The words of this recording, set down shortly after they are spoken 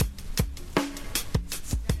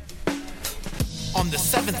On the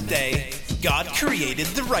seventh day, God created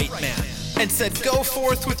the right man and said, "Go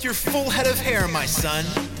forth with your full head of hair, my son."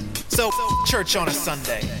 So, church on a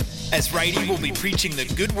Sunday, as Righty will be preaching the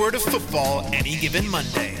good word of football any given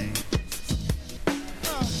Monday.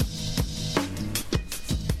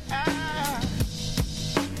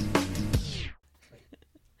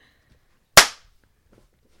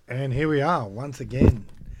 And here we are once again.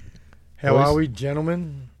 How Boys. are we,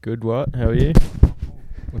 gentlemen? Good, what? How are you?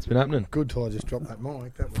 What's been happening? Good till I just dropped that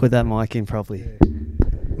mic. That was- Put that mic in properly. Yeah.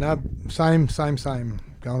 No, same.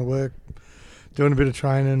 Going to work, doing a bit of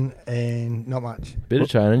training, and not much. Bit of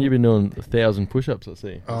training. You've been doing 1,000 push-ups, I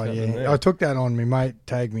see. Oh, What's happening yeah. there? I took that on. My mate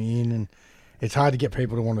tagged me in, and it's hard to get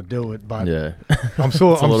people to want to do it, but Yeah. I'm It's a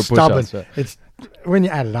lot of stubborn. push-ups, right? It's when you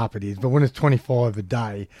add it up, it is. But when it's 25 a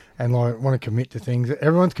day, and like want to commit to things,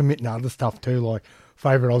 everyone's committing to other stuff too, like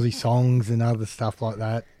favourite Aussie songs and other stuff like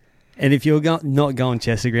that. And if you're not going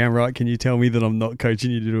Chester ground right, can you tell me that I'm not coaching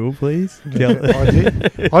you to do it, please?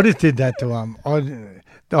 I just did that to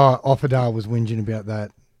Offerdale was whinging about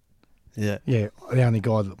that. Yeah, Yeah, the only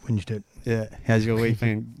guy that whinged it. yeah. How's your week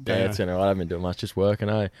been? Yeah, it's all right. I haven't been doing much, just working,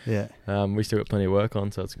 eh? Yeah. We still got plenty of work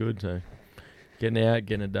on, so it's good. So getting out,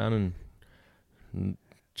 getting it done, and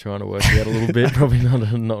trying to work out a little bit. Probably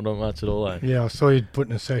not much at all, eh? Yeah, I saw you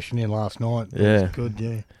putting a session in last night. It Yeah. was good, yeah.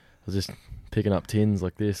 I was just picking up tins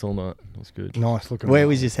like this all night. It was good. Nice looking. Where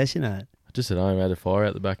was your session at? Just at home, had a fire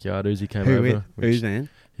out the backyard. Uzi came Who over. with? Who's man?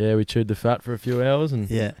 Yeah, we chewed the fat for a few hours and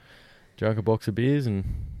Yeah. drank a box of beers and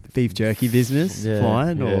Beef jerky business? yeah,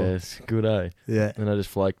 Fine? yeah, Or? it's good, eh? Yeah. Then I just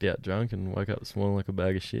flaked out drunk and woke up this morning like a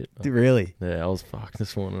bag of shit. Really? Yeah, I was fucked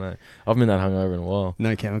this morning, eh? I've been that hungover in a while.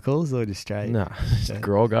 No chemicals or just straight? Nah, just Yeah.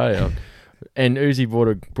 grog, eh? And Uzi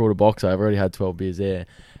brought a box over. I already had 12 beers there.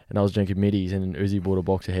 And I was drinking middies and Uzi brought a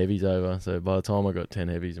box of heavies over. So by the time I got 10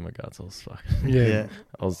 heavies in my guts, I was fucked. Yeah, Yeah.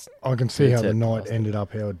 I was, I can see how the It's night bastard. ended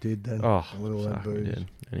up how it did then. oh, with all that fuck, we booze. did.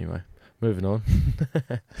 Anyway, moving on.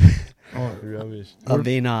 Oh, Rubbish.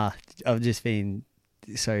 I've just been,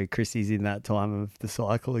 so Christy's in that time of the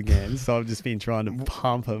cycle again, so I've just been trying to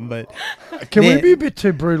pump him, but can Yeah. we be a bit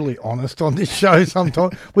too brutally honest on this show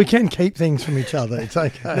sometimes? We can keep things from each other. It's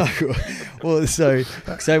okay. no, well, so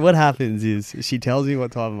what happens is she tells me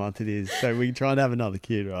what time of month it is, so we try and have another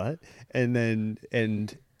kid, right? And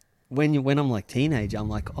when I'm like teenage, I'm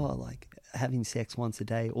like, oh, like having sex once a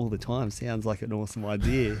day all the time sounds like an awesome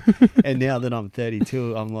idea. And now that I'm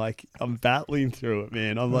 32, I'm like, I'm battling through it,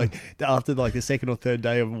 man. I'm like, after like the second or third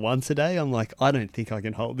day of once a day, I'm like, I don't think I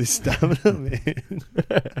can hold this stamina, man.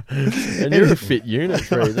 And you're a fit unit,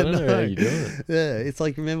 Freeze. I don't know how you do it. Yeah, it's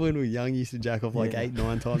like, remember when we were young, you used to jack off like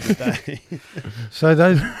 8-9 times a day. So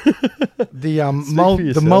those the for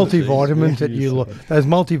yourself, multivitamins Steve. that you those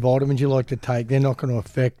multivitamins you like to take, they're not going to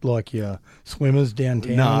affect like your swimmers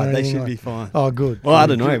downtown. No, or they anything should like- be fine. Oh, good. Well, I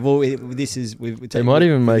don't know. Well, this is They might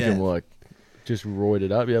even make yeah. them like just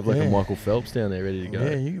roided up. You have like Yeah. a Michael Phelps down there ready to go.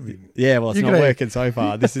 Yeah, you could be. Yeah, well, it's You not could- working so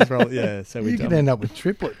far. This is probably So we You could jump. end up with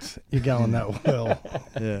triplets. You're going that well.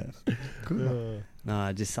 Yeah. Good. No,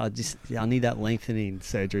 I need that lengthening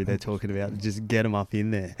surgery they're talking about. Just get them up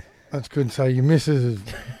in there. That's good. So your missus is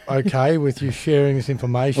okay with you sharing this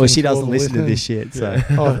information? Well, she to all doesn't the listen to listeners? this shit, so.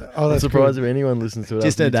 Yeah. Oh, I'm that's surprised good. if anyone listens to it.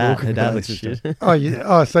 Just after her you dad. talk Her dad about listens shit. to it. Oh, yeah.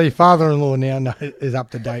 Oh, so your father-in-law now is up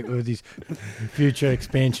to date with his future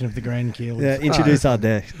expansion of the grandkids. Yeah, introduce our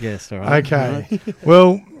guest, all right? Okay.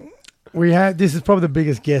 Well, this is probably the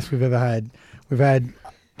biggest guest we've ever had. We've had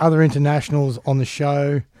other internationals on the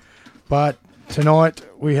show, but tonight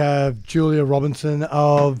we have Julia Robinson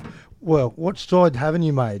of, well, what side haven't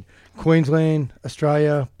you made? Queensland,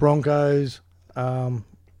 Australia, Broncos.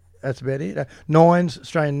 That's about it. Nines,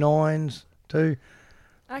 Australian Nines too.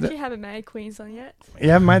 I actually haven't made Queensland yet. You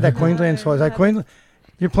haven't made that No, Queensland side. I So haven't. Queensland,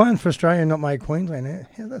 you're playing for Australia and not made Queensland. Eh?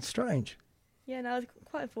 Yeah, that's strange. Yeah, no, I was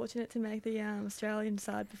quite fortunate to make the Australian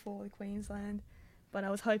side before the Queensland, but I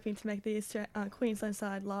was hoping to make the Queensland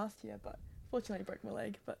side last year, but fortunately broke my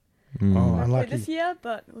leg. But Mm. Oh, hopefully unlucky. this year,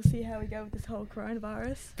 but we'll see how we go with this whole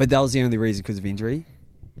coronavirus. But that was the only reason because of injury?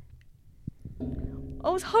 I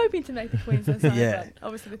was hoping to make the Queensland side, Yeah. but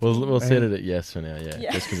obviously the We'll team- set it at yes for now, yeah.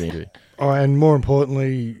 Yeah. Just because injury. Oh, and more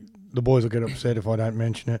importantly, the boys will get upset if I don't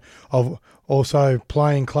mention it. Of also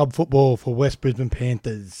playing club football for West Brisbane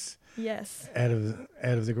Panthers Yes, out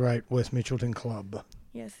of the great West Mitchelton club.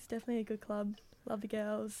 yes, it's definitely a good club. Love the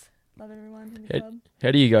girls, love everyone in the Yeah. club.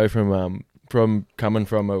 How do you go from coming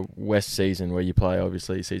from a West season where you play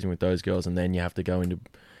obviously a season with those girls and then you have to go into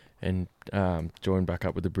and join back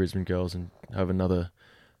up with the Brisbane girls and have another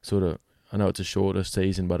sort of, I know it's a shorter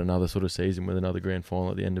season, but another sort of season with another grand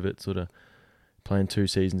final at the end of it, sort of playing 2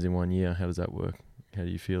 seasons in 1 year. How does that work? How do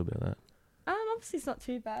you feel about that? I'm obviously it's not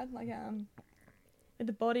too bad. Like with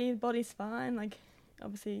the body's fine. Like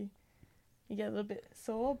obviously you get a little bit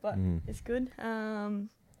sore, but it's good.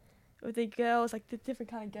 With the girls, like the different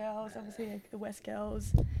kind of girls, obviously like the West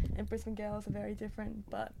girls and Brisbane girls are very different,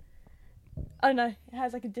 but I don't know, it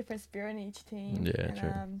has like a different spirit in each team. Yeah, and,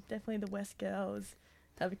 true. Definitely the West girls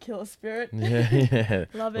have a killer spirit. Yeah.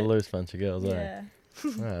 Love A it. loose bunch of girls, Yeah. Oh,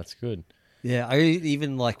 that's good. Yeah, I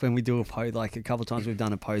even like when we do a pose, like a couple of times we've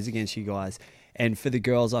done a pose against you guys, and for the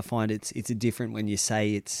girls, I find it's a different when you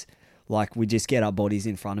say it's like we just get our bodies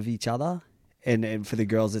in front of each other, and for the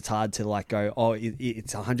girls, it's hard to like go, oh,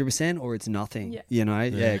 it's 100% or it's nothing, Yeah. you know?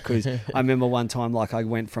 Yeah, because I remember one time like I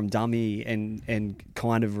went from dummy and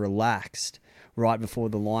kind of relaxed right before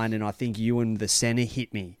the line, and I think you and the centre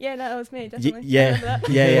hit me. Yeah, no, it was me, definitely. I Yeah, remember that.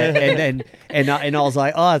 yeah, and I was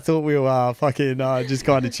like, oh, I thought we were fucking just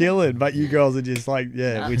kind of chilling, but you girls are just like,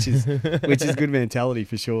 No. which is good mentality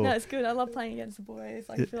for sure. No, it's good. I love playing against the boys.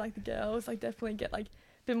 Like I feel like the girls like definitely get like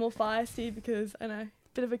a bit more feisty because I know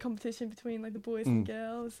bit of a competition between like the boys and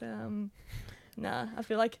girls. I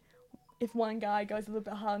feel like if one guy goes a little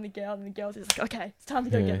bit hard on the girl, then the girls are just like, okay, it's time to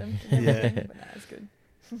go get them. Yeah. But no, it's good.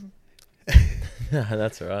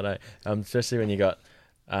 That's all right. Especially when you got,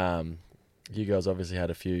 you guys obviously had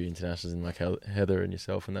a few internationals in like Heather and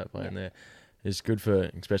yourself and that playing there. It's good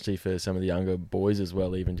especially for some of the younger boys as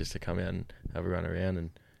well, even just to come out and have a run around. And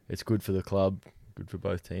it's good for the club, good for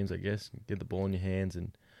both teams, I guess. Get the ball in your hands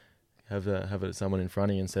and have it someone in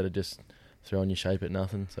front of you instead of just throwing your shape at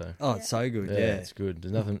nothing. So Oh, it's so good. Yeah. it's good.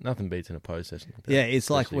 There's nothing beats in a post session. Like that, Yeah, it's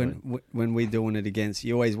like especially when we're doing it against,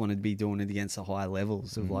 you always want to be doing it against the higher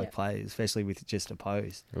levels of like Yeah. players, especially with just a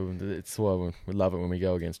post. It's why we love it when we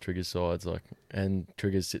go against Trigger's sides, and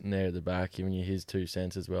Trigger's sitting there at the back giving you his 2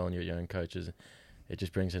 cents as well, and your own coaches. It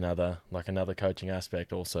just brings another coaching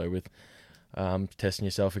aspect also with testing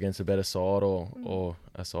yourself against a better side or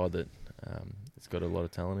a side that it's got a lot of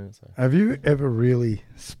talent in it. So. Have you ever really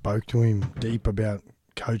spoke to him deep about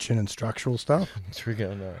coaching and structural stuff?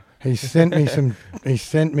 Trigger, no. He sent me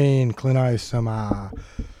and Clino some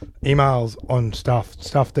emails on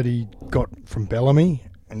stuff that he got from Bellamy,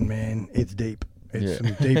 and man, it's deep. It's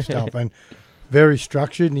some deep stuff and very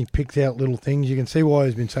structured, and he picks out little things. You can see why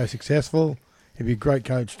he's been so successful. He'd be a great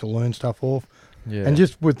coach to learn stuff off. Yeah. And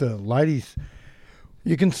just with the ladies,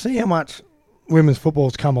 you can see how much women's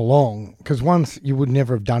football's come along, because once you would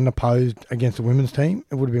never have done the pose against the women's team.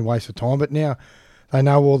 It would have been a waste of time. But now they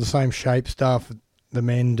know all the same shape stuff the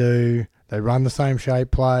men do. They run the same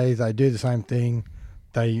shape plays. They do the same thing.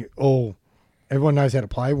 Everyone knows how to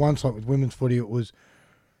play. Once, like with women's footy,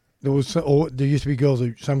 there used to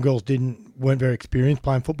be some girls weren't very experienced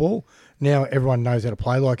playing football. Now everyone knows how to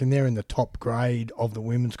play and they're in the top grade of the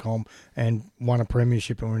women's comp and won a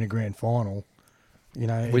premiership and were in a grand final. You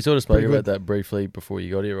know, we sort of spoke pretty about good. that briefly before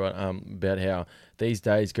you got here, right? About how these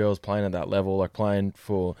days girls playing at that level, like playing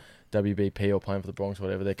for WBP or playing for the Bronx or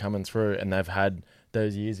whatever, they're coming through and they've had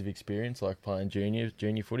those years of experience, like playing junior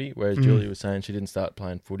footy. Whereas Julie was saying she didn't start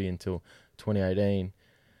playing footy until 2018,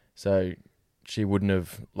 so she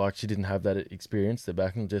didn't have that experience. They're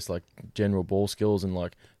back in just like general ball skills and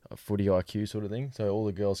like a footy IQ sort of thing. So all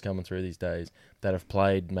the girls coming through these days that have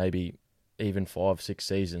played maybe even 5-6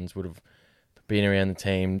 seasons would have been around the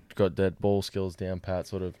team, got that ball skills down pat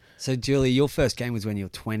sort of. So, Julie, your first game was when you were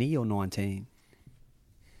 20 or 19?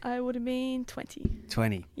 I would have been 20.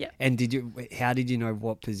 20. Yeah. And how did you know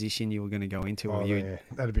what position you were going to go into? Yeah,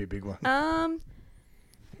 that'd be a big one.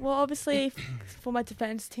 Well, obviously for my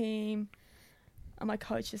defence team, my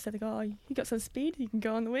coach just said, "Oh, you got some speed. You can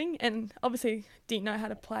go on the wing." And obviously didn't know how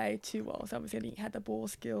to play too well, so obviously I didn't have the ball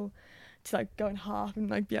skill to like go in half and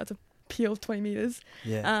like be able to peel 20 meters.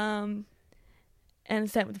 Yeah. And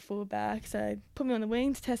same with the fullback. So put me on the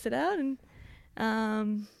wing to test it out, and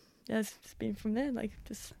it's just been from there, like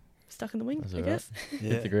just stuck in the wing, That's I all guess.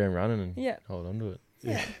 Hit the ground running and Yeah. hold on to it.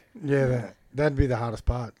 Yeah. Yeah, that'd be the hardest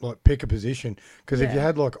part. Like pick a position, because if you Yeah.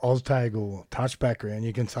 had like Oztag or touchback around,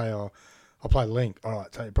 you can say, "Oh, I'll play link." All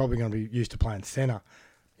right, so you're probably going to be used to playing centre.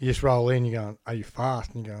 You just roll in. You go, "Are you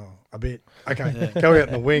fast?" And you go, "A bit." Okay, go out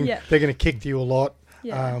in the wing. Yeah. They're going to kick to you a lot.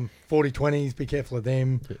 Yeah. 40-20s. Be careful of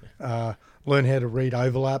them. Learn how to read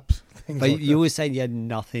overlaps. Things But like you were saying you had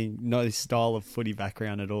no style of footy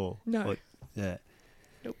background at all. No. Like, yeah.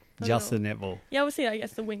 Nope. not Just at the all. netball. Yeah, obviously, I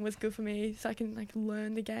guess the wing was good for me, so I can like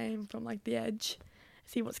learn the game from like the edge,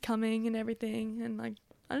 see what's coming and everything, and like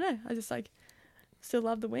I don't know, I just like still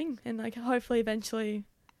love the wing, and like hopefully eventually,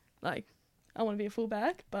 like I want to be a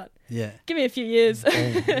fullback, but Yeah. give me a few years,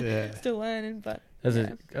 Yeah. still learning. But That's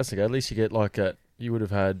yeah. good. At least you get like a. You would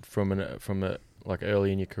have had from like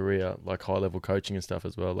early in your career, like high level coaching and stuff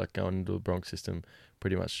as well, like going into the Bronx system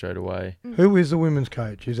pretty much straight away. Who is the women's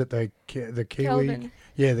coach? Is it the Kiwi? Kelvin.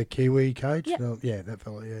 Yeah, the Kiwi coach. Yeah. No, yeah, that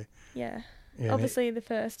fella. Yeah. Yeah. Yeah. Obviously, the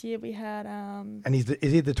first year we had. And is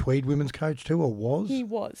he the Tweed women's coach too, or was? He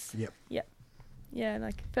was. Yep. Yeah,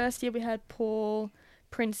 like first year we had Paul,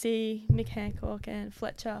 Princey, Mick Hancock, and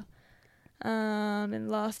Fletcher. And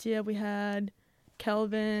last year we had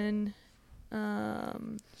Kelvin.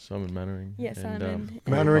 Simon Mannering. Yeah, Simon. And,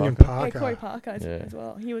 Mannering and Parker. Parker. Yeah, Corey Parker as, Yeah. as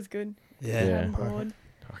well. He was good. Yeah. Yeah. On board.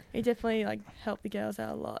 He definitely like helped the girls out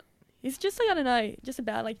a lot. He's just like, I don't know, just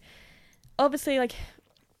about like, obviously like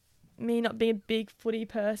me not being a big footy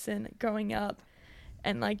person growing up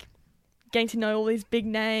and like getting to know all these big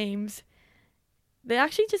names. They're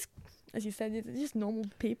actually just, as you said, they're just normal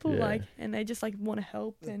people, Yeah. like, and they just like want to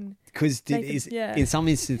help and Because make them- yeah. in some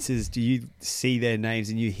instances, do you see their names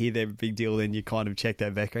and you hear they're a big deal, then you kind of check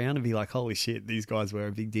their background and be like, holy shit, these guys were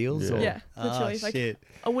a big deal? Yeah. Or, Yeah, literally, like- shit.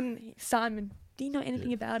 I wouldn't. Simon, do you know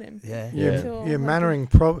anything about him? Yeah. Yeah, Until, yeah, like, Mannering,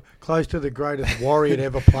 close to the greatest warrior to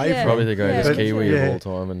ever play Yeah. for. Probably the greatest Yeah. Kiwi Yeah. of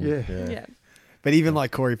all time. And Yeah. Yeah. But even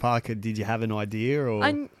like Corey Parker, did you have an idea? Or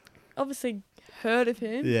I obviously heard of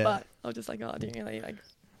him, Yeah. but I was just like, oh, I didn't really like.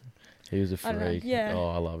 He was a I don't know, freak. yeah. Oh,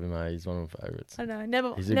 I love him, mate. He's one of my favourites. I don't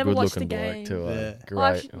know. He's a Never good watched the looking game. bloke too. Yeah. Great. Well,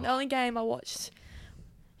 actually, the only game I watched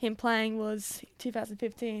him playing was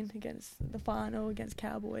 2015 against the final against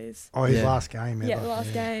Cowboys. Oh, his Yeah. last game ever. Yeah, the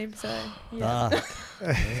last game. So yeah.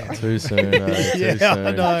 Too soon, eh? Too yeah, soon.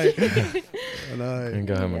 I know. I know. And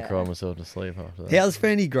go home and Yeah. cry myself to sleep after that. How's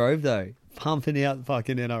Fernie Grove though? Pumping out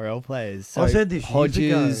fucking NRL players. So I said this years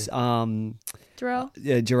Hodges, Jarrell.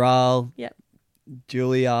 Jaral, Yep.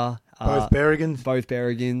 Julia, Both Berrigans, both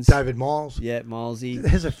Berrigans, David Miles. yeah, Milesy.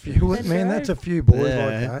 There's a few, That's man. right. That's a few boys Yeah.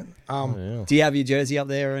 like that. Oh, yeah. Do you have your jersey up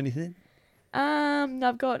there or anything? No,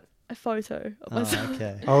 I've got a photo of myself. Oh,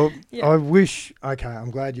 okay. Yeah. I wish. Okay, I'm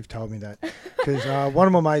glad you've told me that because one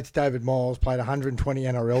of my mates, David Miles, played 120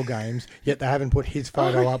 NRL games, yet they haven't put his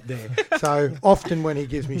photo up there. So often when he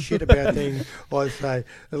gives me shit about things, I say,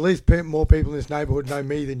 at least more people in this neighbourhood know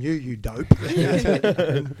me than you dope.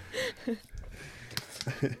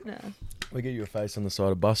 No. We get you a face on the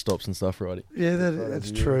side of bus stops and stuff, righty? Yeah,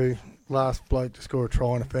 that's true. Last bloke to score a try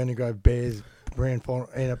on a Fernie Grove Bears grand final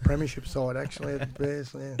in a premiership side, actually, at the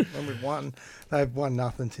Bears. Yeah, and we've won. They've won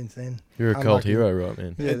nothing since then. You're a cult Unlucky. hero, right,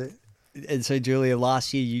 man? Yeah, And so, Julia,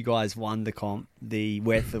 last year you guys won the comp, the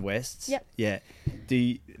Wests. Yep. Yeah.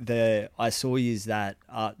 I saw you that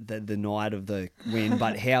the night of the win,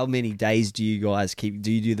 but how many days do you guys keep? Do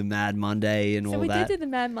you do the Mad Monday and So all we that? did do the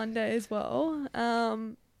Mad Monday as well.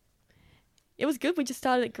 It was good. We just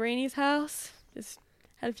started at Greenie's house, just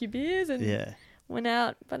had a few beers and Yeah. went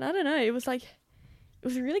out. But I don't know. It was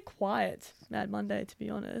a really quiet Mad Monday, to be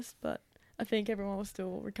honest. But I think everyone was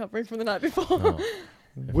still recovering from the night before. Oh.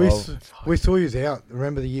 we If I- we saw you out.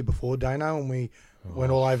 Remember the year before, Dano, when we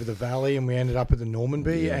went all over the valley and we ended up at the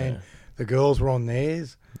Normanby Yeah. and the girls were on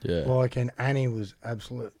theirs. Yeah. Like, and Annie was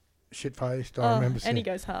absolute shit faced. I remember and seeing. he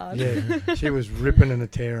goes hard. Yeah, she was ripping and a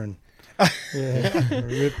tearing. Yeah,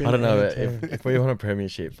 ripping. I don't know. and a tearing. If we won a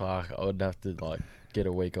premiership, fuck, I would have to like get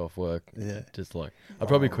a week off work. Yeah. Just like I'd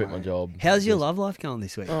probably quit my job. How's your Just- love life going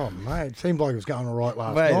this week? Oh mate, seemed like it was going all right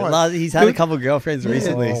last Wait, night. he's had a couple of girlfriends Yeah.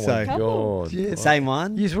 recently, Oh so my Couple. god. Yeah. same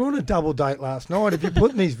one. You were on a double date last night. If you're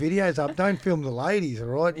putting these videos up, don't film the ladies, all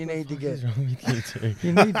right? You need to get What's wrong with you two?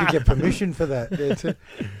 you need to get permission for that.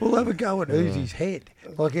 We'll have a go at Uzi's head.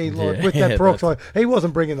 Like with Yeah, that peroxide, he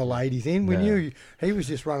wasn't bringing the ladies in. We No. knew he was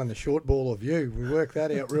just running the short ball of you. We worked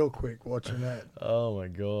that out real quick watching that. Oh my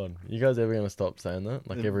god. You guys ever gonna stop saying that?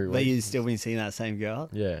 Like every But week? you've still been seeing that same girl?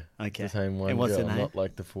 Yeah. Okay. The same one. And what's girl, her name? Not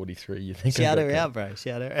like the 43 you think. Shout I've her got. out, bro.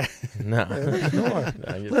 Shout her out. No. That's nice. No, get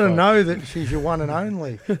Let her fucked. know that she's your one and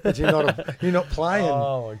only. That you're not playing.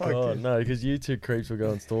 Oh my Like, god, no, because you two creeps will go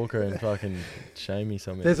and stalk her and fucking shame me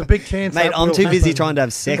something. There's a big chance. Mate, that I'm will too busy happen. trying to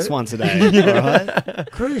have sex once a day. All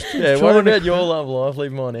right. Christian's Yeah, what trying to- about your love life?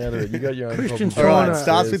 Leave mine out of it. You got your own Christian's problems. All trying right. to-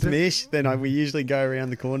 Starts with Yeah. Mish, then we usually go around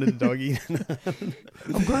the corner to Doggy.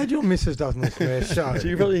 I'm glad your missus doesn't listen to our show. So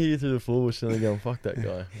you probably hear through the floor still going, fuck that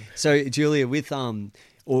guy. So, Julia, with all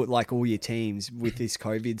your teams with this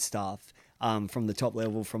COVID stuff, from the top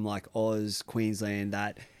level, from like Oz, Queensland,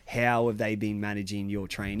 how have they been managing your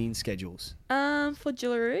training schedules? For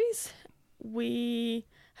Jewelleries, we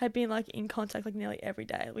have been like in contact like nearly every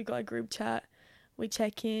day. We got a group chat. We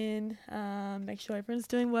check in, make sure everyone's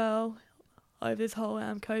doing well over this whole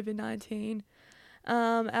COVID-19.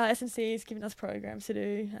 Our SNC is giving us programs to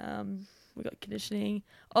do. We got conditioning.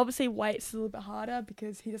 Obviously, weight's a little bit harder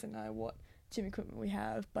because he doesn't know what gym equipment we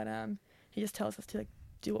have, but he just tells us to like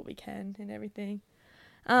do what we can and everything.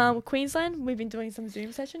 Queensland, we've been doing some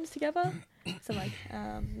Zoom sessions together, some like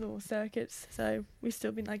little circuits. So we've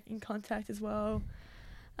still been like in contact as well.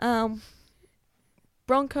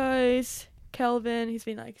 Broncos, Kelvin, he's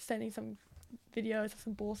been like sending some videos of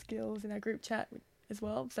some ball skills in our group chat as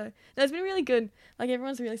well. So that's been really good. Like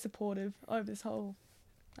everyone's really supportive over this whole,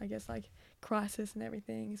 I guess, like crisis and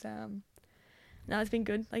everything. So no, it's been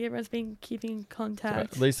good. Like everyone's been keeping in So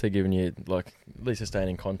contact. at least they're giving you like at least they're staying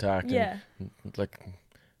in contact. Yeah. And, like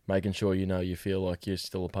making sure you feel like you're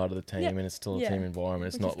still a part of the team Yep. and it's still a Yeah. team environment.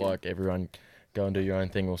 It's Which not is good. like everyone go and do your own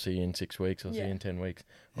thing. We'll see you in 6 weeks. Or see Yeah. you in 10 weeks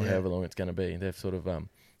or Yeah. however long it's going to be. They've sort of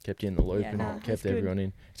kept you in the loop Yeah, and no, it's kept good. everyone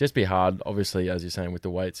in. It's just be hard, obviously, as you're saying with the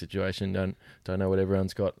weight situation. Don't know what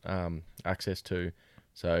everyone's got access to.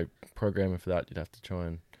 So programming for that, you'd have to try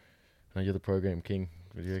and. I know you're the program king.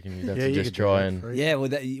 But you reckon you'd have to you just could do try that and. for Yeah, well,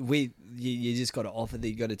 you just got to offer that.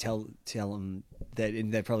 You got to tell them that,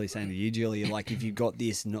 and they're probably saying to you, Julia, like if you've got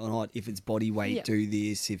this, not if it's body weight, Yeah. do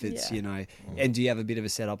this. If it's Yeah. and do you have a bit of a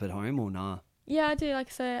setup at home or nah? Yeah, I do. Like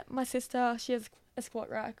I say, my sister, she has a squat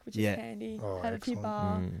rack, which Yeah. is handy. Oh, Had a few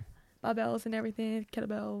excellent. barbells and everything,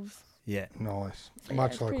 kettlebells. Yeah, Nice. So, yeah,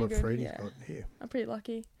 Much it's like pretty what good, Freddie's yeah. got here. I'm pretty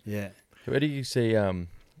lucky. yeah. Where do you see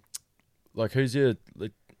like who's your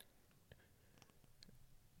like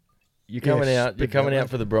you're Yeah, coming out spit that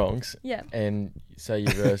for the Bronx Yeah. and say you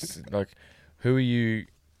verse like who are you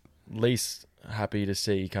least happy to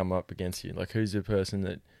see come up against you? Like who's the person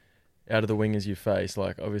that out of the wingers you face?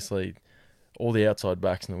 Like obviously all the outside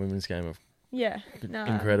backs in the women's game are Yeah. No.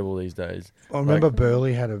 incredible these days. I remember Like-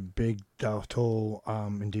 Burley had a big, tall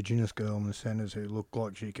Indigenous girl in the centres who looked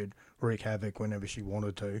like she could wreak havoc whenever she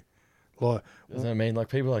wanted to. Like, Does that mean like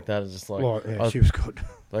people like that are just like yeah, I- she was good.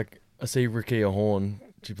 like I see Rikia Horn,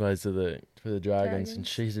 she plays for the Dragons, and Dragons.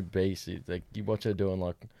 she's a beast. Like you watch her doing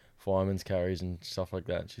like fireman's carries and stuff like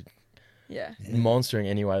that. She's Yeah. monstering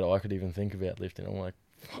any way that I could even think about lifting. I'm like,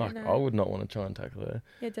 fuck, no. I would not want to try and tackle her.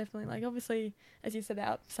 Yeah, definitely. Like obviously, as you said, the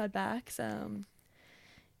outside backs,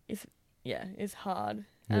 is hard.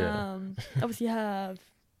 Yeah. Obviously you have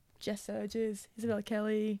Jess Surges, Isabella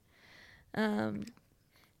Kelly,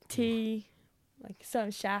 T, like so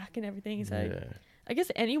Shaq and everything. So yeah, I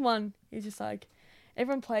guess anyone is just like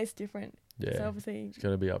everyone plays different. So yeah. obviously, It's got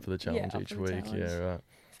to be up for the challenge up each for the week. challenge. Yeah, right.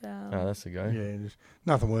 so Oh, that's the go. Yeah, there's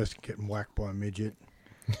nothing worse than getting whacked by a midget.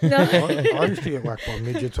 no. I used to get whacked by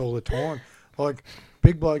midgets all the time. Like,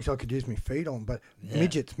 big blokes I could use my feet on, but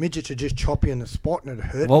midgets would just chop you in the spot and it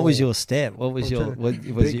hurt. What was more. your step? What was I'm your trying to-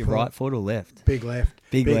 was big your foot. right foot or left? Big left.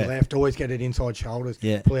 Big left. Always get it inside shoulders.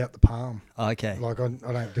 Yeah. Pull out the palm. Oh, okay. Like, I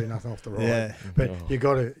don't do nothing off the right. Yeah. But Oh.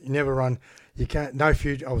 you never run. You can't, no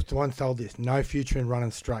future. I was once told this, no future in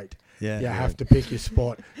running straight. Yeah. You have to pick your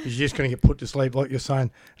spot because you're just going to get put to sleep, like you're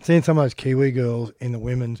saying. Seeing some of those Kiwi girls in the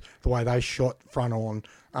women's, the way they shot front on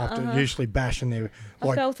after usually bashing their, I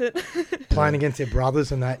like felt it. playing against their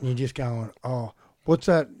brothers and that, and you're just going, oh, what's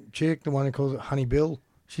that chick, the one who calls it Honey Bill?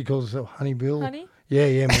 She calls herself Honey Bill. Honey?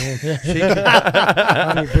 Yeah, man.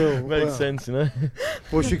 Honey Bill. Makes well, sense, you know.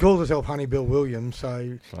 Well, she calls herself Honey Bill Williams,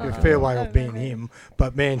 so a Oh. fair way Oh, of being really? him.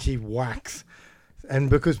 But man, she whacks, and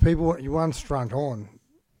because people you run strut on,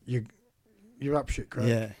 you're up shit creek.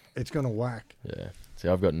 Yeah. It's gonna whack. Yeah. See,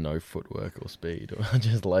 I've got no footwork or speed. I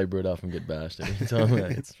just labour it up and get bashed every time.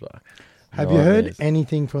 Mate. It's fuck. Have you heard Nightmares.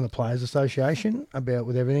 anything from the Players Association about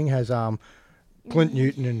with everything? Has Clint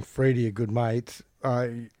Newton and Freddie are good mates.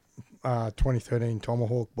 2013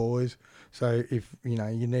 Tomahawk boys. So if you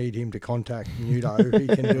need him to contact Nudo, he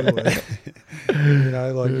can do it.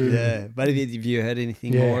 Yeah. But have you heard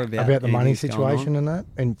anything yeah, more about the money anything going on? situation and that,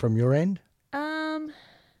 and from your end?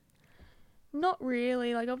 Not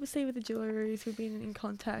really. Like obviously with the jewelleries, we've been in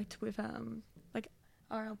contact with like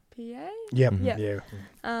RLPA. Yep. Yeah. Yeah.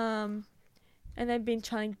 And they've been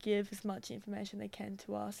trying to give as much information they can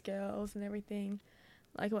to us girls and everything.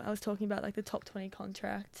 Like what I was talking about, like the top 20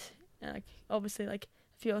 contract. And like obviously like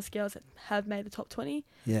a few of us girls that have made the top 20,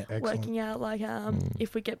 Yeah. Excellent. working out like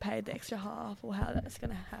if we get paid the extra half or how that's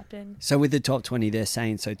going to happen. So with the top 20, they're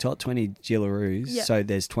saying, so top 20 Gillaroos, Yeah. so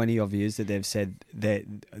there's 20 of yous that they've said that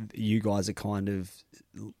you guys are kind of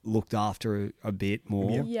looked after a bit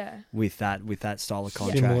more Yeah. with that style of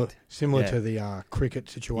contract. Similar Yeah. to the cricket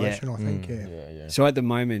situation, I think. Yeah. Yeah. So at the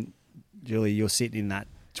moment, Julie, you're sitting in that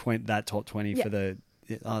top 20 Yeah. for the...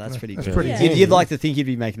 Oh, that's pretty That's good. pretty Yeah. handy. You'd like to think you'd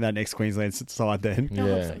be making that next Queensland side then. I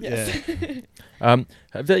hope Yeah. so,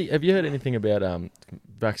 yes. Have you heard anything about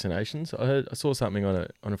vaccinations? I saw something on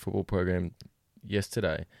a football program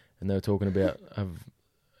yesterday, and they were talking about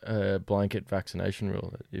a blanket vaccination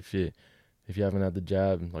rule. If you haven't had the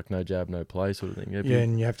jab, like no jab, no play sort of thing.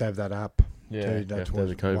 And you have to have that up Yeah, too. you That's have to have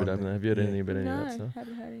the COVID, one haven't thing. they? Have you heard Yeah. anything about any of that No, stuff?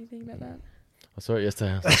 haven't heard anything about that. I saw it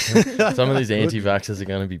yesterday. I was like, some of these anti-vaxxers are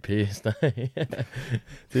going to be pissed.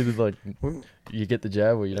 It's either like you get the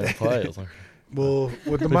jab or you don't play. I was like, Well,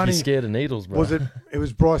 with the if money, you're scared of needles, bro. was it? It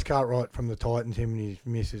was Bryce Cartwright from the Titans, him and his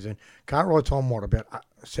missus, and Cartwright's on what, about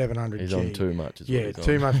 700 He's G. on too much. Is what Yeah, he's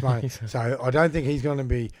too on. much money. So I don't think he's going to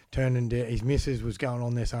be turning down. His missus was going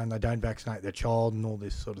on there saying they don't vaccinate their child and all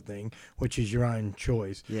this sort of thing, which is your own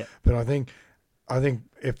choice. Yeah. But I think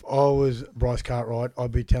if I was Bryce Cartwright,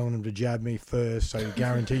 I'd be telling him to jab me first, so he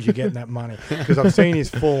guarantees you're getting that money. Because I've seen his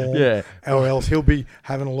form, Yeah. or else he'll be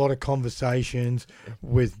having a lot of conversations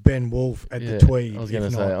with Ben Wolf at Yeah, the Tweed. I was going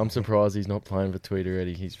going to to say, I'm surprised he's not playing for Tweed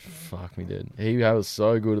already. He's fuck me dead. He was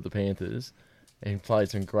so good at the Panthers and he played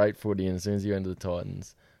some great footy, and as soon as he went to the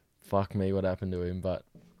Titans, fuck me what happened to him, but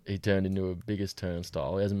he turned into a biggest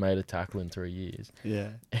turnstile. He hasn't made a tackle in 3 years. Yeah.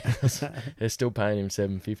 They're still paying him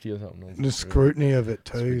 $750 or something. the scrutiny of it It's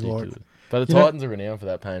too, ridiculous. like But the You know- Titans are renowned for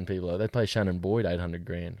that, paying people. Like, they pay Shannon Boyd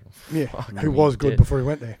 $800,000. yeah, Fuck who me was good dead. before he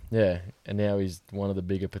went there. Yeah, and now he's one of the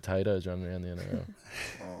bigger potatoes running around the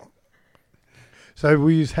NRL. So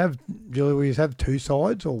we have Julie. We have two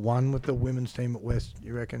sides or one with the women's team at West.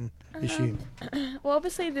 You reckon this year? Well,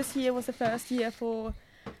 obviously this year was the first year for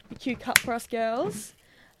the Q Cup for us girls.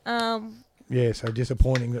 Yeah. So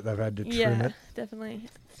disappointing that they've had to trim Yeah, it. definitely.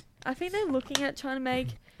 I think they're looking at trying to make.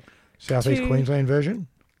 Southeast two- Queensland version.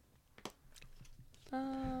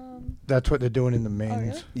 Um, That's what they're doing in the men's.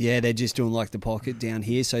 really? Yeah, they're just doing like the pocket down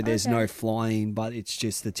here, so there's Okay. no flying, but it's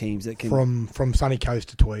just the teams that can. From Sunny Coast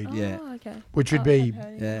to Tweed, Yeah. Oh, okay. which would Oh, be I've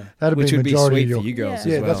heard it. yeah, that'd which be would be majority sweet of your, for you girls Yeah. as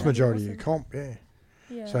yeah, well. that's majority of your Awesome. comp. Yeah.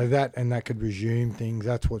 Yeah. So that could resume things.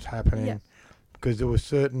 That's what's happening. Yeah. Because there was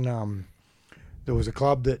certain there was a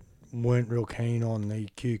club that weren't real keen on the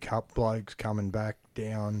Q Cup blokes coming back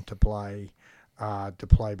down to play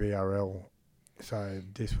BRL. So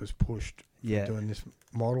this was pushed Yeah. doing this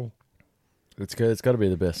model. It's got to be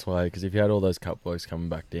the best way, because if you had all those cup blokes coming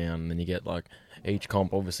back down, and then you get like each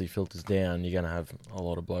comp obviously filters down, you're going to have a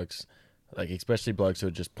lot of blokes, like especially blokes who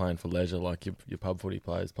are just playing for leisure, like your pub footy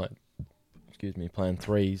players playing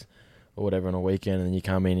threes or whatever on a weekend, and then you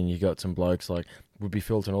come in and you got some blokes like would be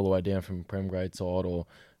filtering all the way down from Prem grade side, or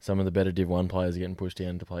some of the better Div 1 players are getting pushed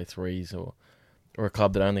down to play threes, or a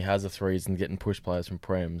club that only has the threes and getting pushed players from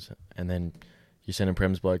Prems, and then you send a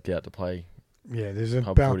Prems bloke out to play Yeah, there's a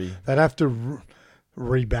pub balance. footy. They'd have to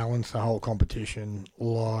rebalance the whole competition,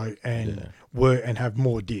 and have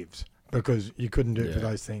more divs, because you couldn't do it for Yeah.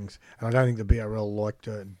 those things. And I don't think the BRL like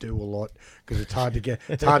to do a lot, because it's hard to get.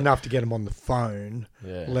 It's hard enough to get them on the phone,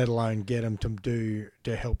 Yeah. let alone get them to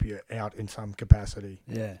help you out in some capacity.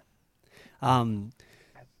 Yeah.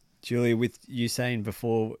 Julia, with you saying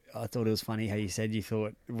before, I thought it was funny how you said you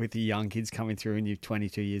thought with the young kids coming through and you're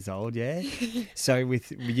 22 years old, yeah? So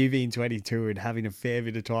with you being 22 and having a fair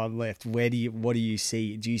bit of time left, what do you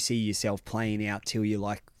see? Do you see yourself playing out till you're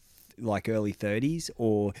like early 30s,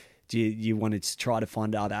 or do you want to try to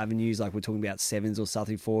find other avenues, like we're talking about sevens or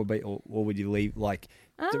something forward, but or would you leave, like,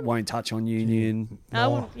 won't touch on union? I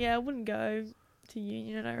wouldn't go to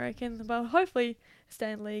union, I reckon. But hopefully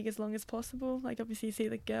stay in league as long as possible. Like, obviously you see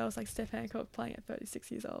the girls like Steph Hancock playing at 36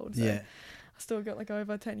 years old. So Yeah. I still got like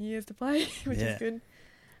over 10 years to play, which Yeah. is good.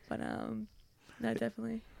 But no,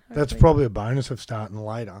 definitely. That's Hopefully. probably a bonus of starting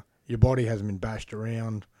later. Your body hasn't been bashed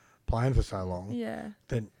around playing for so long Yeah.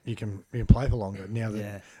 that you can play for longer now. That,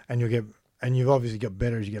 Yeah. and you've obviously got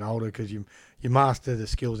better as you get older, because you master the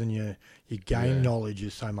skills, and your game Yeah. knowledge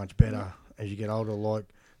is so much better as you get older. Like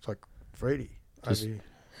it's like Freddie. Just- Over here.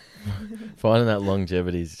 Finding that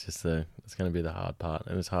longevity is just it's going to be the hard part,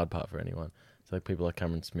 and it's a hard part for anyone. It's like people like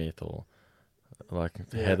Cameron Smith, or like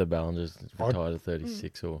Yeah. Heather Ballinger's retired at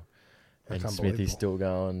 36, or That's and Smithy's unbelievable. still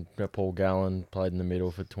going. Paul Gallen played in the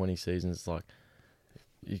middle for 20 seasons. It's like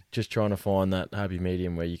you're just trying to find that happy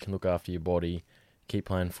medium where you can look after your body, keep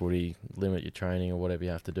playing footy, limit your training or whatever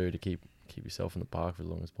you have to do to keep yourself in the park for as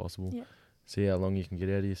long as possible. Yeah. See how long you can get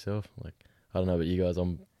out of yourself. Like, I don't know about you guys,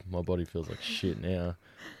 my body feels like shit now,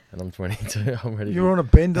 and I'm 22. I'm ready. You were on a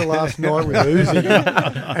bender last night with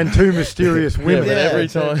Uzi and two mysterious Yeah, women. but every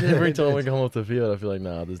Yeah. time we come off the field, I feel like,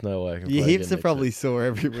 nah, there's no way I can Your play hips again are probably next sore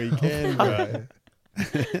every weekend, bro. week.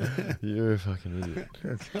 You're a fucking idiot.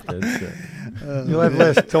 That's, You'll have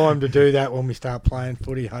less time to do that when we start playing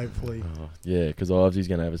footy, hopefully. yeah, because Ivsy's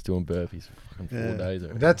going to have us doing burpees for fucking 4 days. I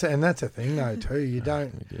reckon. That's a thing though too. You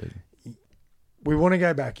don't. We did. We want to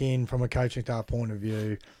go back in from a coaching staff point of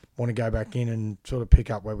view. Want to go back in and sort of pick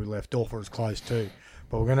up where we left off, or as close to.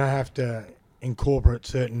 But we're going to have to incorporate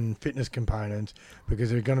certain fitness components, because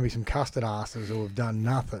there are going to be some custard asses who have done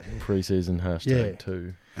nothing. Pre-season hashtag Yeah.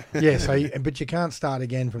 2. Yeah, but you can't start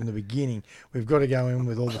again from the beginning. We've got to go in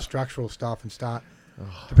with all the structural stuff and start.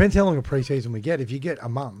 Depends how long a pre-season we get. If you get a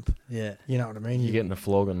month, Yeah. you know what I mean? You're getting a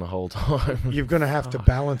flogging the whole time. You're going to have to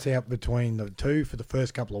balance out between the two for the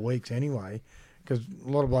first couple of weeks anyway, because a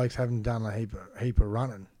lot of blokes haven't done a heap of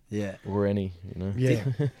running. Yeah. Or any, you know. Yeah.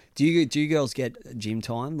 Do you girls get gym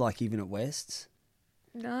time, like even at West's?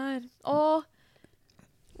 No. Or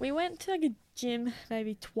we went to like a gym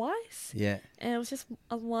maybe twice, Yeah. and it was just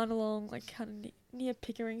a one along like kind of near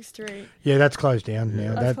Pickering Street. Yeah, that's closed down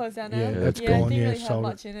now. That's closed down now. Yeah, that's It gone. didn't Yeah, really have sold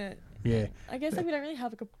much it. in it. Yeah. I guess like we don't really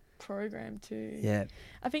have like a program to. Yeah.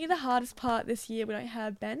 I think the hardest part this year we don't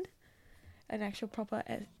have Ben, an actual proper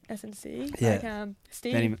S&C. Yeah. Like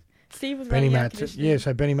Steve. Benny- Steve was Benny running air Matts. conditioning. Yeah,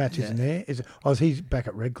 so Benny Matts Yeah. isn't there. Is he's back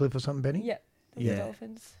at Redcliffe or something, Benny? Yeah. The Yeah.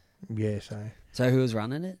 Dolphins. Yeah, so. So who was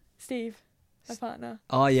running it? Steve, my partner.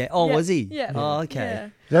 Oh yeah. Oh, Yeah. was he? Yeah. Oh, okay. Yeah.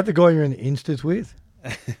 Is that the guy you're in the Instas with?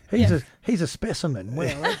 Yeah. He's a specimen. Wow,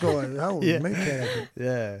 that guy, holy Yeah. meat cow.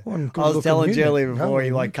 Yeah. One I was good-looking telling unit. Jelly before Holy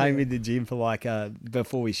he like meat came cow. in the gym for like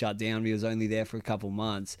before we shut down. He was only there for a couple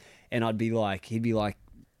months, and he'd be like,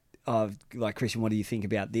 oh, like Christian, what do you think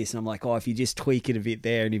about this? And I'm like, oh, if you just tweak it a bit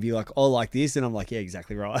there, and he'd be like, oh, like this, and I'm like, yeah,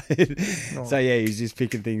 exactly right. So yeah, he's just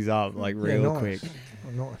picking things up like Yeah, real nice. quick.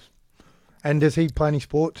 Oh, nice. And does he play any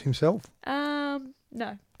sports himself?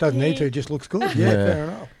 No. Doesn't need He- to, just looks good. Yeah, Yeah. fair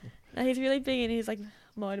enough. No, he's really big in his like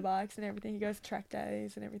motorbikes and everything. He goes to track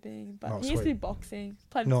days and everything. But Oh, he used to do sweet. boxing.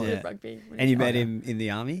 Played Nice. a bit Yeah. of rugby. when he And you was met younger. him in the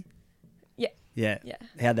army? Yeah. Yeah. Yeah.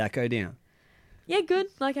 How'd that go down? Yeah, good.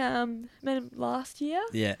 Like met him last year.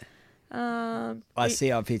 Yeah. I we-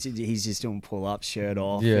 see our picture. He's just doing pull-ups, shirt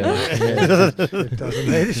off. Yeah. It doesn't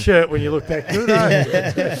need a shirt when you look that good,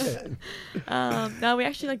 eh? No, we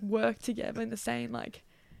actually like work together in the same like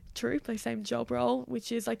troop, like same job role,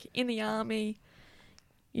 which is like in the army.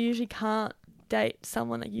 You usually can't date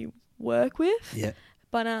someone that you work with. Yeah.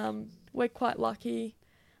 But we're quite lucky.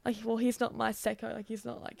 Like, well, he's not my secco. Like, he's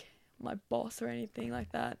not like my boss or anything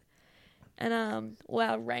like that. And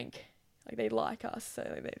well, our rank, like they like us, so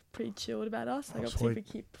like, they're pretty chilled about us. Like, Oh, obviously, if sweet. we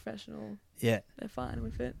keep professional, Yeah. they're fine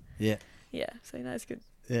with it. Yeah. Yeah, so you know it's good.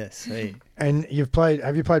 Yeah. Sweet. And have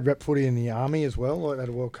you played rep footy in the army as well, like at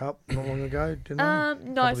a World Cup not long ago, didn't they?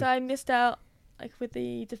 No, Couple so I missed out like with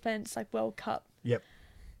the defence like World Cup. Yep.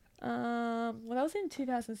 Well, that was in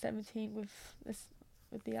 2017 with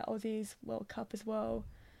the Aussies World Cup as well.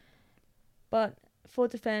 But for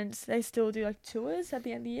defence, they still do like tours at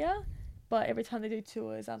the end of the year. But every time they do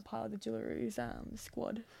tours, I'm part of the Jularoos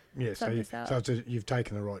squad. Yeah, So I missed out. you've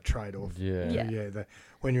taken the right trade-off. Yeah. Yeah.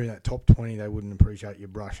 When you're in that top 20, they wouldn't appreciate you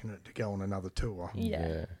brushing it to go on another tour.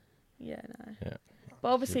 Yeah. Yeah, no. Yeah.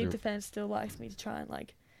 But obviously, Yeah, the- defence still likes me to try and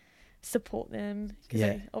like support them because Yeah.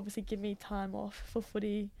 they obviously give me time off for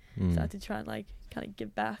footy. Mm. So I have to try and like kind of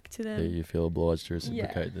give back to them. Yeah, you feel obliged to Yeah.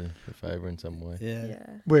 reciprocate the favour in some way. Yeah. Yeah.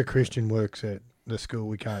 Where Christian works at the school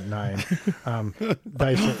we can't name,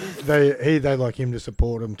 they like him to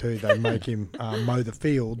support him too. They make him mow the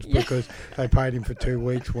fields Yeah. because they paid him for 2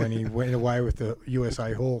 weeks when he went away with the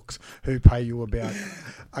USA Hawks, who pay you about.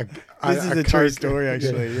 This is a true story,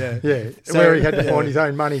 actually. Yeah. Yeah, So- where he had to yeah. find his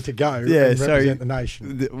own money to go Yeah, and so represent the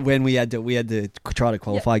nation. When we had to try to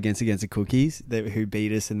qualify against the Cookies who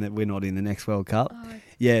beat us and that we're not in the next World Cup. Oh,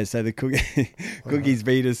 Yeah, so the Cookies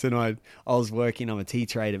beat us, and I was working. I'm a tea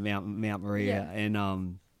trade at Mount Maria,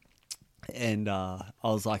 and I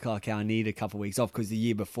was like, okay, I need a couple of weeks off because the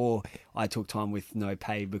year before I took time with no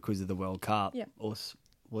pay because of the World Cup. Yeah. Or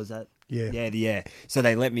was that? Yeah. Yeah. So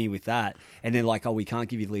they let me with that, and they're like, oh, we can't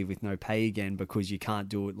give you leave with no pay again because you can't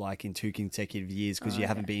do it like in 2 consecutive years because you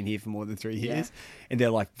haven't been here for more than 3 years. And they're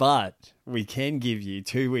like, but we can give you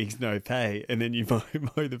 2 weeks no pay, and then you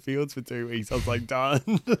mow the fields for 2 weeks. I was like, done.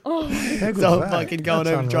 Oh, How good So is I'm that? fucking going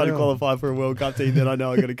That's over trying to unreal. qualify for a World Cup team that I know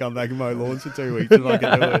I'm going to come back and mow lawns for 2 weeks if I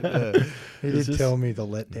can do it. Yeah. He It's did just- tell me the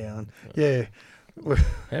letdown. Yeah,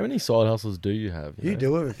 How many side hustles do you have? you know?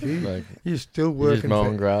 do have a few. Like, You're still you're working just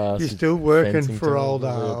mowing for. grass. You're still working fencing for to old, a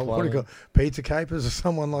real what do you plumber. call pizza capers or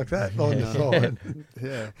someone like that on the side.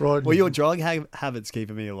 Yeah. Right. Well, your drug habit's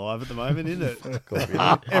keeping me alive at the moment, isn't it?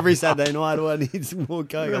 Really? Every Saturday night, I need some more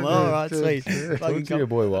coke. I'm like, all right, sweet. Yeah. Talk Fucking to your come-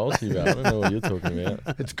 boy Walshy, bro. I don't know what you're talking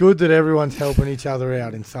about. It's good that everyone's helping each other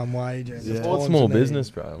out in some way. James. Yeah. It's Well, it's fine small to me. business,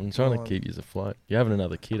 bro. I'm trying to Fine. keep you afloat. You're having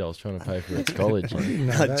another kid. I was trying to pay for its college. I didn't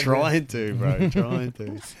know that, Trying to, bro. Trying to.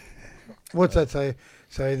 yeah. What's that say?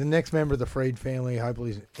 So the next member of the Freed family,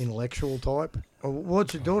 hopefully, is an intellectual type.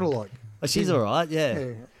 What's your daughter like? Oh, she's all right,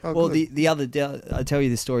 yeah. Oh, Well, good. the other day, I tell you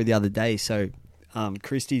the story the other day. So,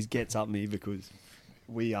 Christie's gets up me because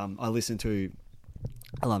I listened to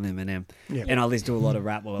I love Eminem, and I listen to a lot of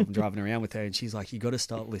rap while I'm driving around with her. And she's like, "You got to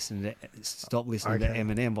stop listening to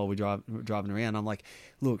Eminem while we're driving around." I'm like,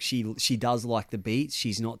 "Look, she does like the beats.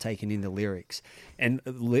 She's not taking in the lyrics." And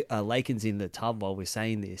Lakin's in the tub while we're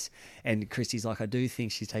saying this, and Christy's like, "I do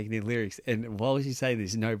think she's taking in lyrics." And while she's saying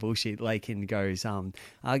this, no bullshit, Lakin goes,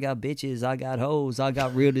 "I got bitches, I got hoes, I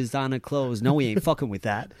got real designer clothes. No, we ain't fucking with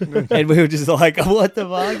that." And we were just like, "What the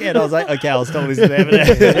fuck?" And I was like, "Okay, I'll stop listening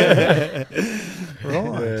to Eminem." Right,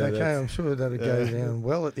 okay, I'm sure that'll go down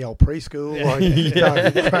well at the old preschool,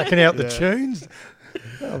 like cracking out the tunes.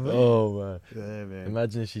 Oh, man. Yeah, man.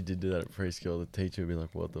 Imagine if she did do that at preschool. The teacher would be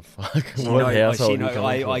like, what the fuck? What household you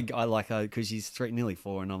coming from? I like her because she's nearly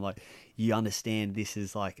 4, and I'm like, you understand this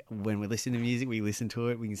is like when we listen to music, we listen to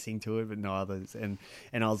it, we can sing to it, but no others. And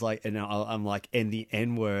I was like, I'm like, and the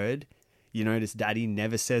N word, you notice Daddy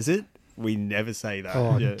never says it. We never say that.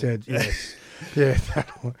 Oh, yeah. Dead, yes. Yeah, that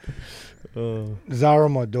one. Zara,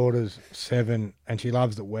 my daughter's 7, and she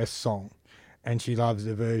loves the West song, and she loves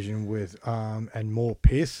the version with and more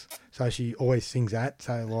piss. So she always sings that.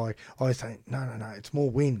 So like I always say, no, it's more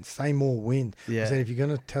wind. Say more wind. Yeah. I said if you're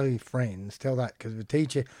gonna tell your friends, tell that, because the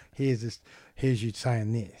teacher hears you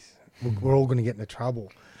saying this, we're all gonna get into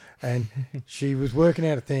trouble. And she was working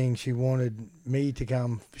out a thing. She wanted me to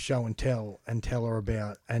come for show and tell her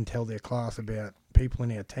about and tell their class about people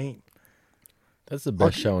in our team. That's the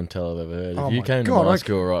best show and tell I've ever heard. Oh if you my came God, to my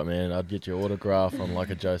school, right, man, I'd get your autograph on like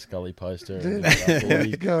a Joe Scully poster. And The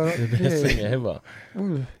the best thing ever.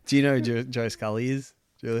 Do you know who Joe Scully is,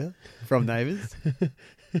 Julia, from Neighbours?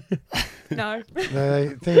 No.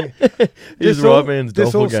 He's right man's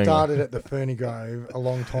This all doppelganger. started at the Ferny Grove a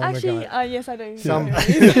long time Actually, ago. yes, I do. Some-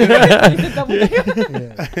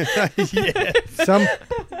 Yeah.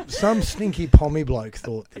 Some stinky pommy bloke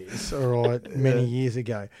thought this, all right, many years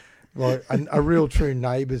ago, like a real true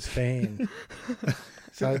Neighbours fan.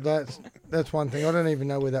 So that's one thing. I don't even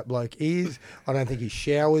know where that bloke is. I don't think he's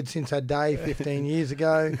showered since that day 15 years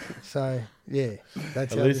ago. So yeah,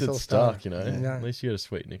 that's At how least this all it's stuck, started. you know. Yeah. At least you got a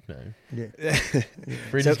sweet nickname. Yeah.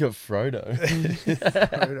 Freddie's got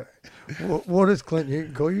Frodo. What does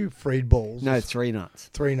Clint call you? Freed balls? No, 3 nuts.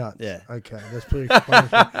 3 nuts. Yeah. Okay, that's pretty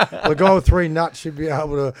explanatory. The guy with 3 nuts should be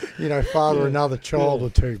able to, father another child or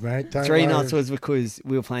 2, mate. Don't 3 worry. nuts was because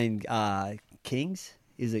we were playing Kings.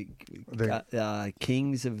 Is it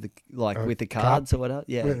Kings of the with the cards or whatever?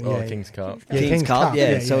 Yeah. Oh, King's Cup. Yeah, King's Cup.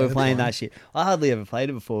 Yeah. So we're that's playing fine. that shit. I hardly ever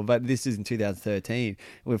played it before, but this is in 2013.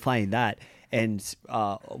 We're playing that, and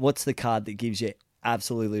what's the card that gives you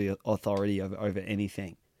absolutely authority over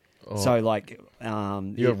anything? Oh. So like,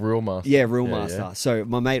 You got Rule Master. Yeah, Rule Master. Yeah. So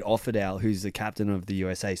my mate Offerdale, who's the captain of the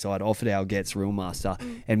USA side, Offerdale gets Rule Master,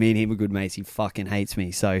 and me and him are good mates. He fucking hates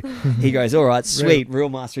me. So he goes, all right, sweet, Rule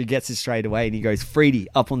Master. He gets it straight away, and he goes, Freddie,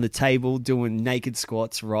 up on the table doing naked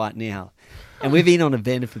squats right now. And we've been on a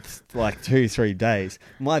bender for like 2-3 days.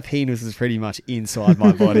 My penis is pretty much inside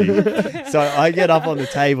my body. So I get up on the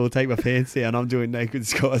table, take my pants down, I'm doing naked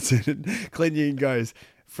squats, and Clint Newton goes,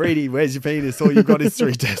 Freddie, where's your penis? All you've got is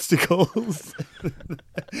 3 testicles.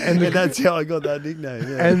 And that's how I got that nickname.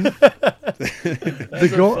 Yeah. And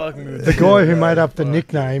the guy who made up the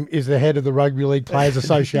nickname is the head of the Rugby League Players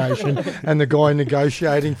Association and the guy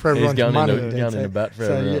negotiating for He's everyone's money. going in the bat for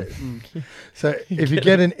everyone. Yeah. So if you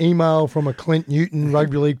get an email from a Clint Newton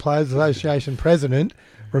Rugby League Players Association president,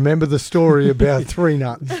 remember the story about 3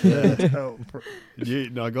 nuts.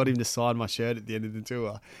 Newton, I got him to sign my shirt at the end of the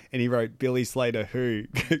tour, and he wrote Billy Slater who ?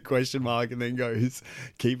 And then goes,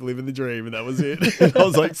 keep living the dream, and that was it. And I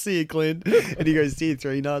was like, see you, Clint. And he goes, see you,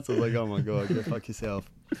 3 nuts. I was like, oh my god, go fuck yourself.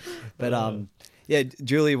 But yeah,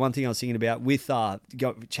 Julia, one thing I was thinking about with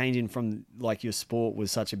changing from like your sport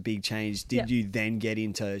was such a big change. Did you then get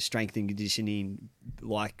into strength and conditioning,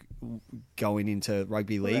 like going into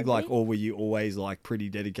rugby league, or were you always like pretty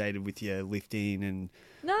dedicated with your lifting and?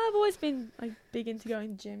 No, I've always been like big into going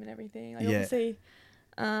to the gym and everything. Like obviously,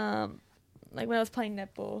 like when I was playing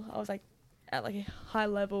netball, I was like at like a high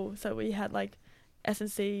level, so we had like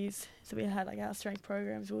S&Cs, so we had like our strength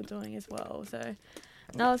programs we were doing as well. So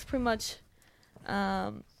now I was pretty much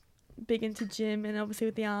big into gym, and obviously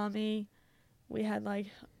with the army, we had like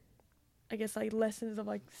I guess like lessons of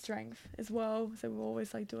like strength as well. So we were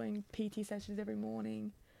always like doing PT sessions every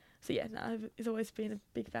morning. So yeah, no, it's always been a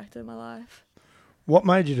big factor in my life. What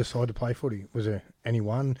made you decide to play footy? Was there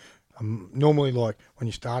anyone? Normally, like when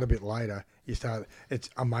you start a bit later, it's a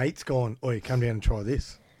mate's gone, oh, you come down and try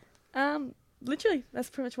this. Literally,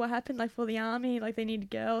 that's pretty much what happened. Like for the army, like they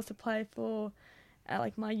needed girls to play for,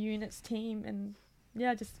 like my unit's team, and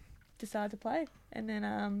yeah, I just decided to play. And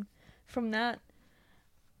then from that,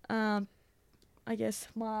 I guess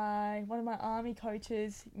one of my army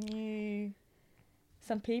coaches knew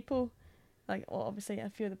some people, like obviously a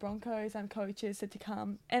few of the Broncos coaches said to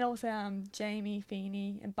come, and also Jamie,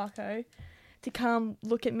 Feeney and Bucko to come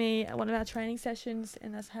look at me at one of our training sessions,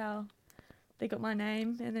 and that's how they got my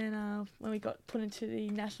name. And then when we got put into the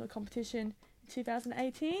national competition in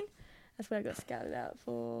 2018, that's where I got scouted out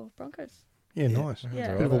for Broncos. Yeah, nice.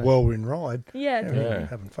 Yeah. Bit of a whirlwind ride. Yeah. Yeah.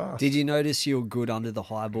 Having fast. Did you notice you were good under the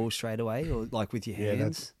high ball straight away, or like with your Yeah,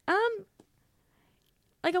 hands?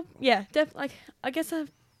 Like I guess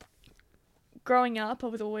growing up, I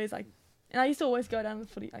was always like, and I used to always go down the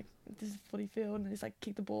footy, like this is footy field, and just like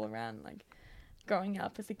kick the ball around. Like growing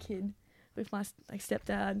up as a kid with my like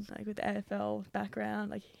stepdad, like with the AFL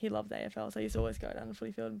background, like he loved the AFL, so I used to always go down the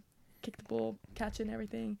footy field, and kick the ball, catch it, and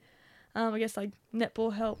everything. I guess like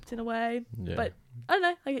netball helped in a way, Yeah. but I don't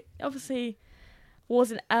know. Like obviously,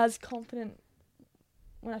 wasn't as confident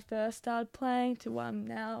when I first started playing to what I'm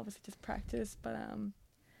now. Obviously, just practice, but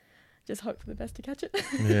just hope for the best to catch it.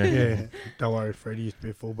 Yeah. Yeah. Don't worry, Freddie used to be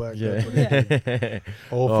a fullback. Yeah. That's what he did.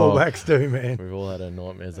 All Oh. fullbacks do, man. We've all had our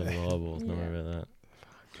nightmares on the high balls. Don't worry about that.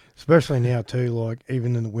 Especially now too, like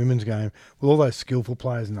even in the women's game, with all those skillful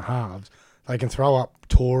players in the halves, they can throw up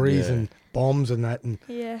Tories Yeah. and bombs and that, and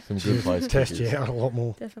Yeah, Some good place test kickers. you out a lot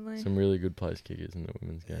more. definitely. Some really good place kickers in the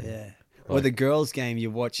women's game. Yeah. Or the girls' game,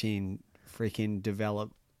 you're watching freaking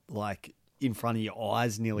develop like in front of your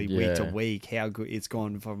eyes nearly week to Yeah. week. How good it's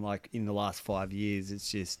gone from like in the last 5 years. It's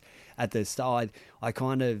just at the start. I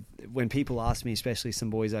kind of, when people ask me, especially some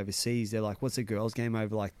boys overseas, they're like, "What's a girls' game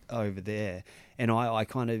over there?" And I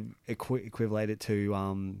kind of equivalent it to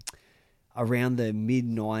around the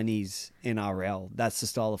mid-90s NRL. That's the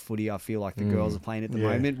style of footy I feel like the girls are playing at the Yeah.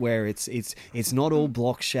 moment, where it's not all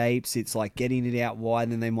block shapes. It's like getting it out wide,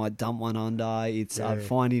 and then they might dump one under. It's Yeah.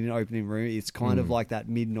 finding an opening room. It's kind of like that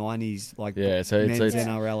mid-90s, like Yeah, so it's- men's it's-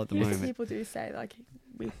 NRL at the moment. People do say like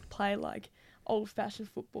we play like old-fashioned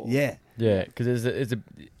football. Yeah, Yeah, because there's a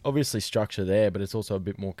obviously structure there, but it's also a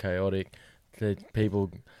bit more chaotic. The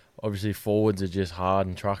people, obviously, forwards are just hard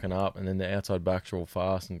and trucking up, and then the outside backs are all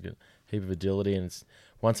fast and get a heap of agility. And it's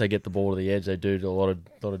once they get the ball to the edge, they do a lot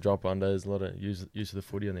of drop unders, a lot of use of the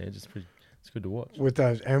footy on the edge. It's good to watch. With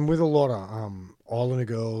those, and with a lot of Islander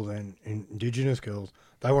girls and Indigenous girls,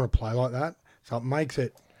 they want to play like that, so it makes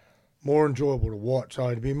it more enjoyable to watch. So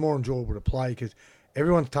it'd be more enjoyable to play because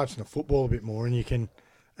everyone's touching the football a bit more, and you can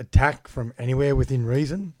attack from anywhere within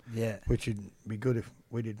reason, yeah. which would be good if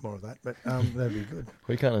we did more of that. But that'd be good.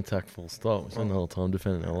 We can't attack full stop. We spend the whole time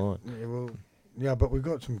defending our line. Yeah, well, yeah, but we've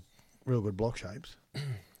got some real good block shapes.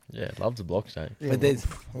 Yeah, loves a block shape. Yeah, But there's-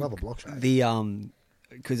 I love a block shape. The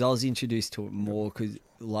because I was introduced to it more because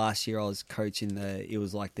last year I was coaching it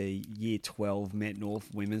was like the year 12 Met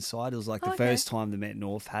North women's side. It was like the Okay. first time the Met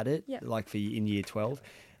North had it, Yep. like in year 12.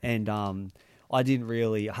 And I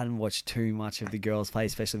hadn't watched too much of the girls play,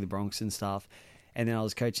 especially the Bronx and stuff. And then I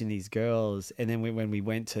was coaching these girls, and then when we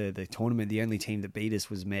went to the tournament, the only team that beat us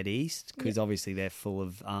was Med East, because obviously they're full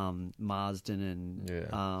of Marsden and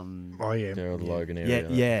Oh yeah, Gerald Logan yeah, area.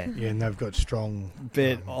 yeah. and they've got strong.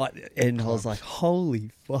 But I was like,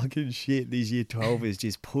 holy fucking shit, these year 12 is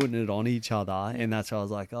just putting it on each other. And that's why I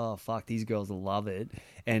was like, oh, fuck, these girls will love it.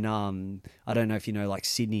 And I don't know if you know, like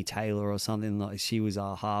Sydney Taylor or something, like she was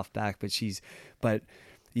a halfback, but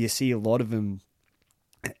you see a lot of them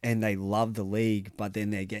and they love the league, but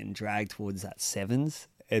then they're getting dragged towards that sevens.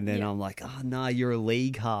 And then Yeah. I'm like, oh, no, you're a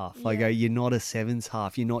league half. I go, Yeah. you're not a sevens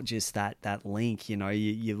half. You're not just that link, you know,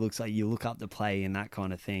 you looks like you look up the play and that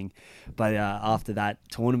kind of thing. But after that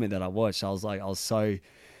tournament that I watched, I was like,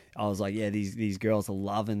 yeah, these girls are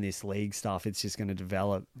loving this league stuff. It's just going to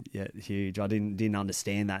develop huge. I didn't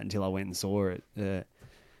understand that until I went and saw it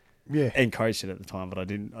Yeah. and coached it at the time, but I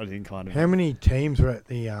didn't kind of. How many teams were at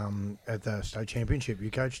the state championship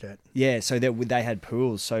you coached at? Yeah, so they had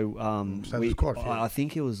pools. So So there's quite a few. I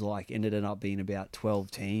think it was like ended up being about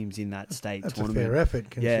 12 teams in that state That's tournament. a fair effort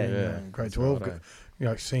considering Yeah. grade That's 12,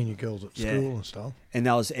 right, senior girls at Yeah. school and stuff. And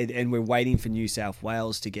and we're waiting for New South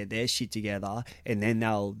Wales to get their shit together, and then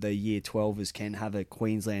the year 12ers can have a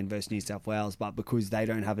Queensland versus New South Wales, but because they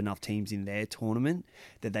don't have enough teams in their tournament,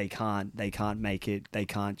 that they can't make it. They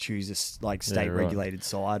can't choose a state regulated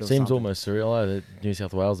side. Or Seems something. almost surreal that New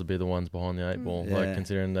South Wales would be the ones behind the eight ball, Yeah. like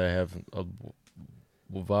considering they have a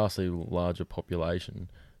vastly larger population,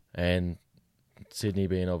 and Sydney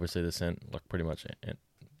being obviously pretty much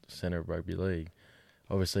centre of rugby league.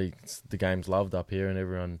 Obviously, the game's loved up here, and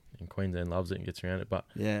everyone in Queensland loves it and gets around it. But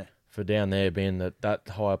Yeah. for down there being that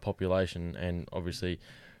higher population, and obviously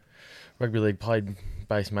rugby league played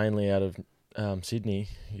based mainly out of Sydney,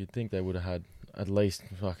 you'd think they would have had at least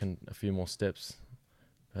fucking a few more steps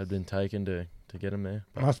had been taken to get them there.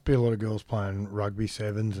 But Must be a lot of girls playing rugby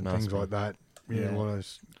sevens and Must things be. like that. Yeah, Yeah. a lot of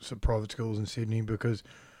some private schools in Sydney because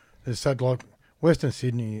there's such like Western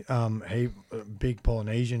Sydney, a big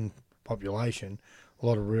Polynesian population. A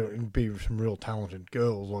lot of some real talented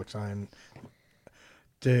girls. Like saying,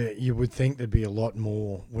 you would think there'd be a lot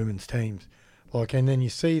more women's teams. Like, and then you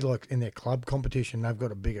see like in their club competition, they've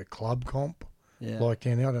got a bigger club comp. Yeah. Like,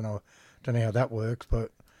 and I don't know how that works,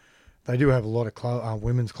 but they do have a lot of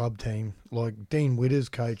women's club team. Like Dean Witters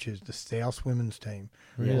coaches the South women's team.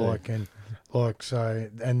 Really?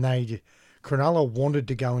 Cronulla wanted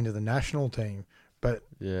to go into the national team, but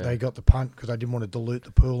yeah, they got the punt because they didn't want to dilute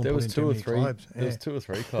the pool and there put was in two too or many three. clubs. There Yeah. was 2 or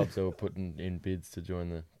 3 clubs that were putting in bids to join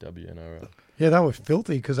the WNRL. Yeah, they were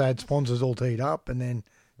filthy because they had sponsors all teed up and then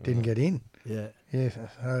didn't get in. Yeah. Yeah,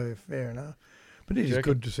 so fair enough. But it Do is you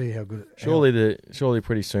reckon- good to see how good. Surely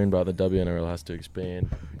pretty soon, but the WNRL has to expand.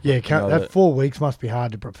 Yeah, know that that- 4 weeks must be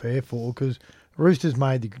hard to prepare for because Roosters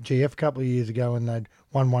made the GF a couple of years ago and they'd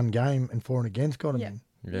won one game and 4 and against got them Yeah.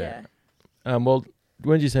 in. Yeah. Well,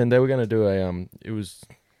 when did you say they were going to do it was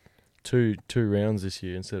two rounds this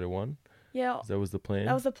year instead of one? Yeah. That was the plan.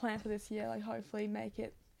 That was the plan for this year. Like, hopefully make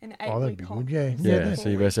it an 8 Oh, that'd week be comp. good, yeah. instead yeah, of so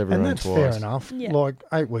 4 you weeks. verse everyone And that's twice. fair enough. Yeah. Like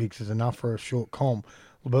 8 weeks is enough for a short comp,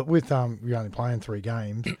 but with you're only playing 3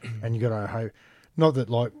 games, and you got to hope. Not that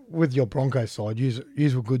like with your Broncos side, you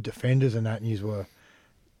were good defenders and that, and you were,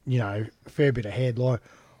 a fair bit ahead. Like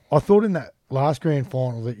I thought in that last grand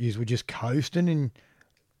final that you were just coasting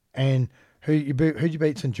and who'd you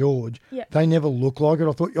beat St George? Yeah. They never looked like it.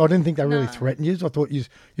 I didn't think they really No. threatened you. I thought you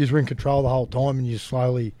were in control the whole time and you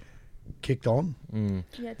slowly kicked on. Mm.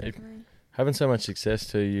 Yeah, definitely. Having so much success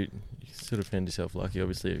too, you sort of found yourself lucky.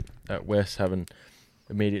 Obviously, at West having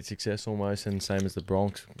immediate success almost, and same as the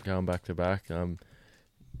Bronx going back to back.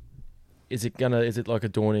 Is it like a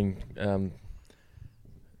daunting?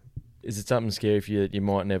 Is it something scary if you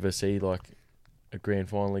might never see like a grand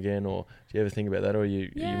final again, or do you ever think about that, or are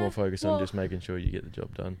you Yeah, more focused on well- just making sure you get the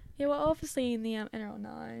job done? Yeah, well, obviously in the NRL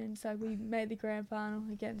 9, so we made the grand final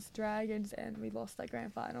against Dragons and we lost that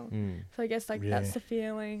grand final. Mm. So I guess like Yeah. that's the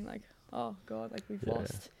feeling, like, oh god, like we've Yeah.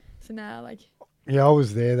 lost. So now like Yeah, I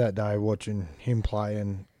was there that day watching him play,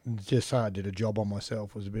 and just say I did a job on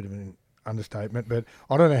myself was a bit of an understatement. But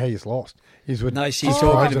I don't know how he's lost. He's with No, she's Oh.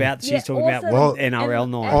 talking Frozen. about Yeah, NRL also-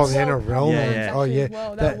 9. Oh, the NRL Yeah, ones. yeah. Oh, yeah.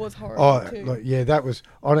 Well, That- that was horrible too. Like, yeah, that was.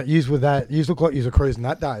 I don't use with that. You look like you were cruising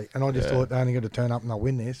that day, and I just Yeah. thought they only got to turn up and they'll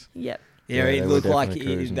win this. Yep. Yeah, Yeah, it they were looked like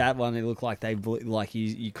definitely cruising. that one. It looked like they like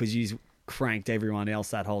you because you cranked everyone else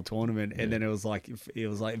that whole tournament, and then it was like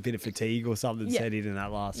a bit of fatigue or something Yeah. set in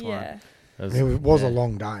that last one. Yeah. It was yeah. a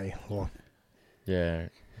long day. Like, Yeah.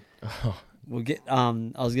 We'll get. I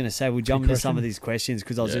was going to say we'll jump into some of question? these questions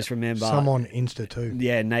because I was Yeah. just remember. some on Insta too.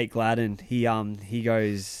 Yeah, Nate Gladden. He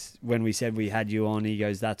goes when we said we had you on. He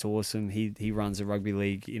goes, "That's awesome." He runs a rugby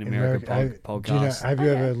league in America podcast. Do you know, have you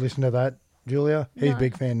Okay. ever listened to that, Julia? He's a No.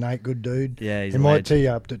 big fan. Nate, good dude. Yeah, he's He a might legend. tee you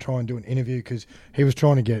up to try and do an interview because he was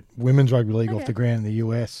trying to get women's rugby league off Okay. the ground in the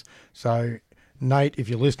US. So, Nate, if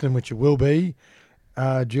you're listening, which you will be,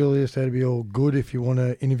 Julia said it'd be all good if you want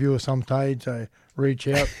to interview us some stage. So reach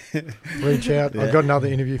out. I've got another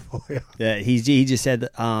interview for you. Yeah, he just said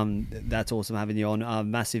that's awesome having you on.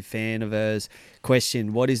 Massive fan of hers.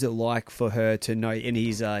 Question: what is it like for her to know? And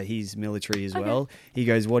he's military as Okay. well. He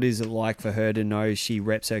goes, what is it like for her to know she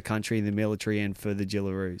reps her country in the military and for the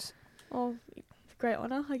Jillaroos? Well, great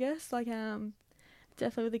honour, I guess. Like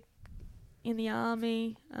definitely in the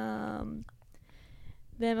army.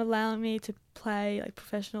 Them allowing me to play like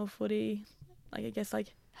professional footy, like I guess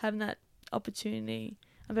like having that opportunity,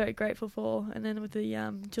 I'm very grateful for. And then with the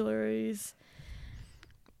Jillaroos,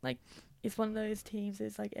 like it's one of those teams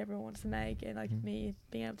that's like everyone wants to make, and like me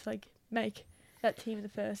being able to like make that team in the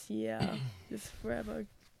first year, just forever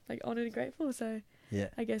like honoured and grateful. So Yeah.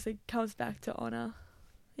 I guess it comes back to honour.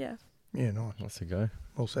 Yeah. Yeah, nice. That's a go.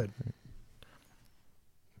 Well said.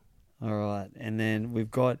 All right, and then we've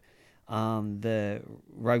got the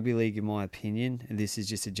rugby league, in my opinion, and this is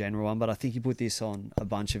just a general one, but I think you put this on a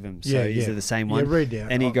bunch of them. So Yeah, is yeah. it the same Yeah, one? read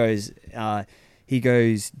down. And he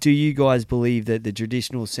goes, do you guys believe that the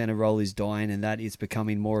traditional centre role is dying and that it's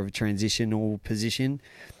becoming more of a transitional position?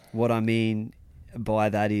 What I mean by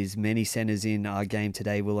that is many centres in our game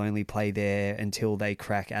today will only play there until they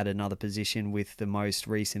crack at another position, with the most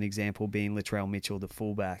recent example being Latrell Mitchell, the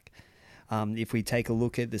fullback. If we take a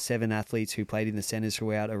look at the 7 athletes who played in the centres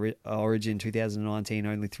throughout Origin 2019,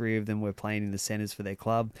 only 3 of them were playing in the centres for their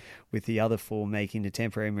club, with the other 4 making a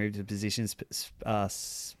temporary move to positions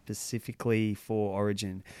specifically for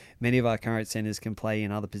Origin. Many of our current centres can play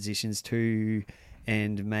in other positions too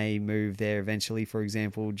and may move there eventually. For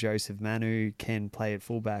example, Joseph Manu can play at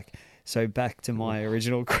fullback. So back to my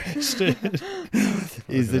original question: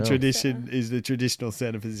 is the traditional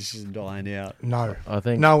centre position dying out? No, I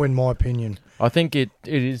think no. In my opinion, I think it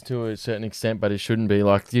is to a certain extent, but it shouldn't be.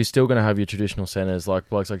 Like, you're still going to have your traditional centres, like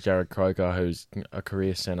blokes like Jared Croker, who's a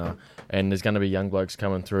career centre, and there's going to be young blokes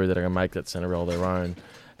coming through that are going to make that centre role their own.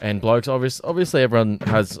 And blokes, obviously, everyone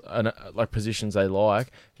has like positions they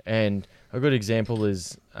like, and a good example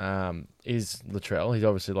is Latrell. He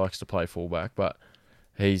obviously likes to play fullback, but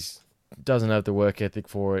doesn't have the work ethic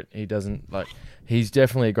for it. He doesn't he's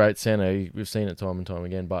definitely a great centre. We've seen it time and time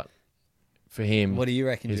again, but for him, what do you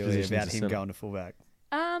reckon, his Julie, position's about a him centre. going to fullback?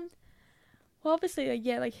 Well,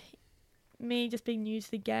 obviously, me just being new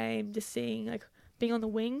to the game, just seeing being on the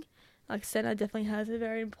wing, centre definitely has a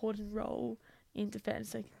very important role in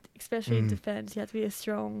defence. Especially in defence, you have to be a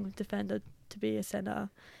strong defender to be a centre.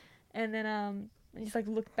 And then I just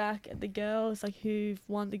look back at the girls who've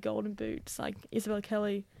won the Golden Boots, like Isabel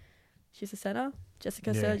Kelly. She's a centre.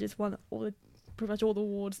 Jessica Sturgis won pretty much all the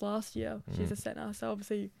awards last year. She's a centre. So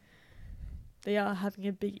obviously they are having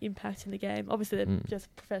a big impact in the game. Obviously they're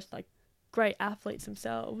just professional, great athletes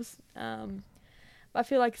themselves. But I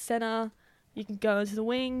feel like centre, you can go into the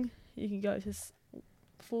wing, you can go to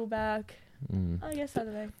fullback. I guess I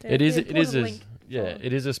don't know. It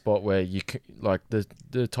is a spot where you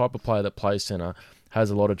the type of player that plays centre has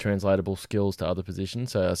a lot of translatable skills to other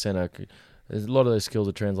positions. So a centre, there's a lot of those skills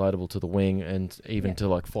are translatable to the wing and even to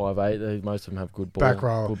 5'8". Most of them have good ball, back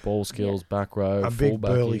row, good ball skills, back row. A big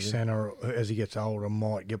burly even. centre as he gets older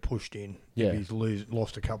might get pushed in if he's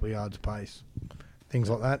lost a couple of yards pace, things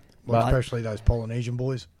like that. Especially those Polynesian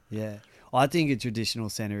boys. Yeah. I think a traditional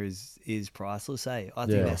centre is priceless, I think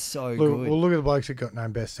they're so good. Well, look at the blokes that got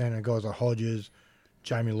named best centre. Guys like Hodges,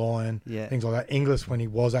 Jamie Lyon, things like that. Inglis, when he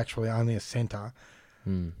was actually only a centre,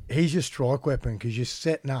 he's your strike weapon because you're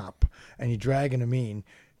setting up and you're dragging them in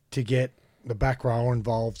to get the back row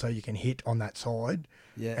involved so you can hit on that side.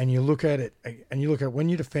 Yeah. And you look at it, and you look at when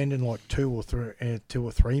you're defending two or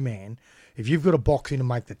three man, if you've got to box in to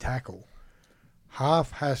make the tackle,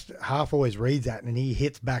 half always reads that and he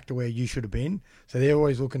hits back to where you should have been. So they're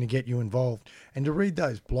always looking to get you involved. And to read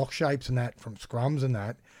those block shapes and that from scrums and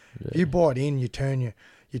that, if you bite in, you turn your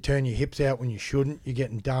hips out when you shouldn't. You're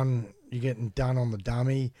getting done on the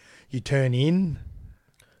dummy. You turn in,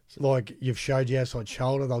 like you've showed your outside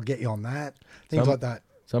shoulder, they'll get you on that. Things like that.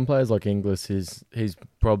 Some players like Inglis, he's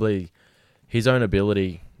probably his own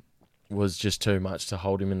ability was just too much to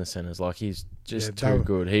hold him in the centres. He's just too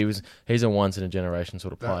good. He's a once in a generation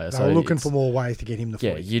sort of player. They're looking for more ways to get him the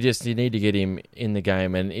footy. Yeah, you need to get him in the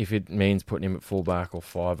game, and if it means putting him at fullback or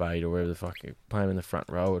 5'8" or wherever the fuck, play him in the front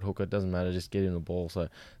row at hooker, it doesn't matter. Just get him the ball. So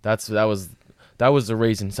that was the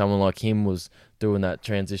reason someone like him was doing that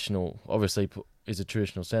transitional. Obviously, is a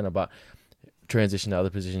traditional centre, but transition to other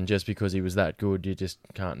position just because he was that good. You just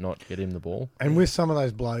can't not get him the ball. And with some of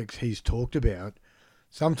those blokes he's talked about,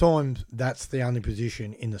 sometimes that's the only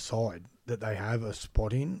position in the side that they have a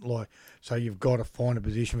spot in. So you've got to find a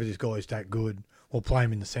position for this guy who's that good, or play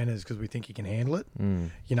him in the centres because we think he can handle it.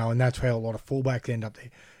 And that's how a lot of fullbacks end up there.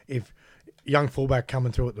 If young fullback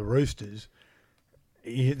coming through at the Roosters,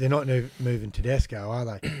 they're not moving Tedesco, are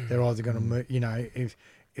they? They're either going to move,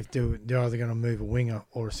 if they're either going to move a winger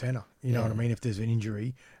or a centre. You know what I mean? If there's an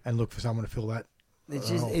injury, and look for someone to fill that.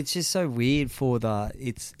 It's just so weird for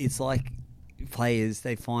it's like players,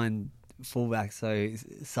 they find fullback such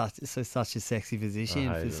a sexy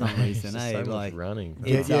position for some reason. So much running.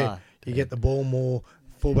 You get the ball more,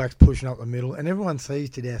 fullbacks pushing up the middle, and everyone sees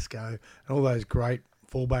Tedesco and all those great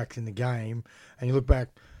fullbacks in the game. And you look back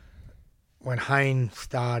when Hayne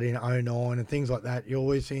started in 2009 and things like that, you're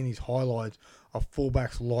always seeing these highlights of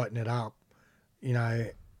fullbacks lighting it up,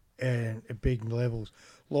 and at big levels.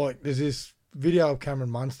 Like there's this video of Cameron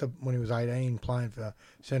Munster when he was 18 playing for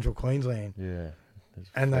Central Queensland. Yeah.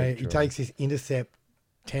 And he takes this intercept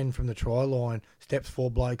 10 from the try line, steps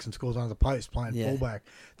 4 blokes and scores under the post playing fullback.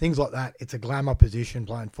 Things like that. It's a glamour position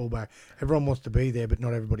playing fullback. Everyone wants to be there, but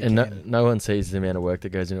not everybody can. No one sees the amount of work that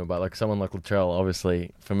goes into it. But someone like Latrell,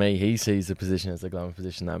 obviously, for me, he sees the position as the glamour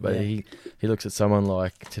position. But he looks at someone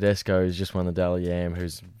like Tedesco, who's just won the Dally Am,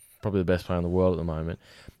 who's probably the best player in the world at the moment.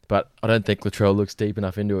 But I don't think Latrell looks deep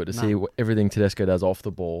enough into it to see everything Tedesco does off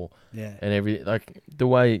the ball. Yeah. And the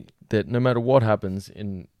way that no matter what happens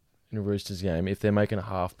in in a Roosters game, if they're making a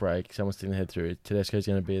half break, someone's sticking their head through, Tedesco's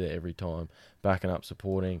going to be there every time, backing up,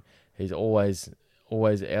 supporting. He's always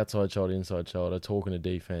outside shoulder, inside shoulder, talking to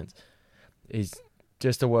defence. He's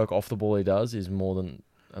just the work off the ball he does is more than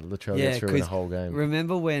Latrell gets through in the whole game.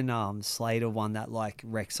 Remember when Slater won that like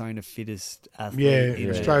Rexona fittest athlete? Yeah,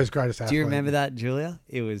 Australia's greatest athlete. Do you remember that, Julia?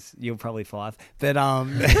 You're probably 5, but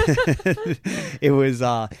it was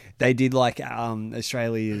they did like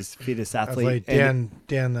Australia's fittest athlete down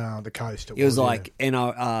the coast. It was like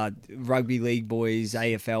rugby league boys,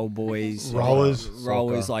 AFL boys,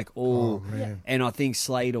 rowers, like all. Oh, man. And I think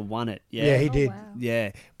Slater won it. Yeah, he did. Wow.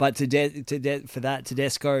 Yeah, but for that,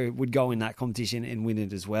 Tedesco would go in that competition and win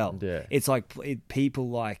it as well. Yeah. It's like people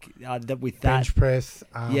like with that bench press.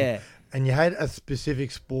 yeah. And you had a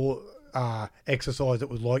specific sport exercise that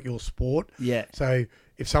was like your sport. Yeah. So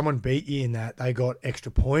if someone beat you in that, they got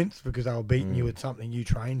extra points because they were beating you with something you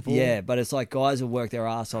trained for. Yeah, but it's like guys would work their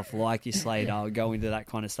ass off like your Slater would go into that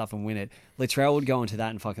kind of stuff and win it. Latrell would go into that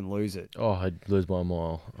and fucking lose it. Oh, I'd lose by a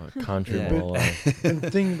mile. A country Yeah. mile away.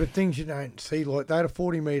 But things you don't see, like they had a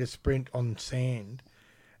 40-metre sprint on sand,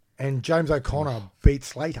 and James O'Connor beat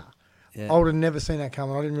Slater. Yeah. I would have never seen that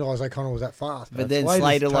coming. I didn't realise O'Connor was that fast. But then Slater's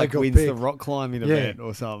Slater like takeoff wins big. the rock climbing Yeah. event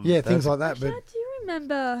or something. Yeah, things like that. But Do you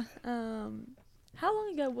remember how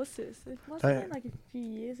long ago was this? It must have been like a few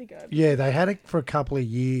years ago. yeah, they had it for a couple of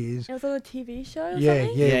years. It was on a TV show or Yeah,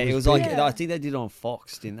 something? yeah. it was like big. I think they did it on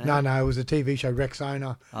Fox, didn't they? No, it was a TV show,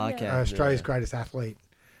 Rexona, Oh, okay. Yeah. Australia's greatest athlete.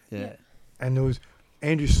 Yeah. And there was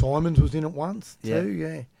Andrew Simons was in it once Yeah. too.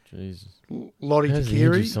 Yeah, Jesus. Lottie How's the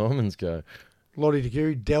Andrew Takiri, Simons go? Lottie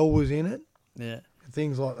Takiri, Dell was in it. Yeah.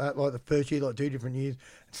 Things like that, like the first year, like 2 different years.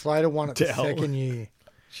 Slater won it the Dell. second year.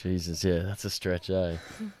 Jesus, yeah, that's a stretch, eh?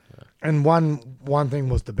 And one thing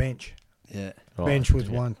was the bench. Yeah. Bench was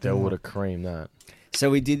one They thing. would have creamed that. So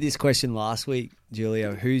we did this question last week,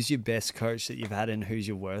 Julio. Who's your best coach that you've had, and who's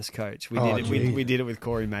your worst coach? We Oh, did it. gee. We did it with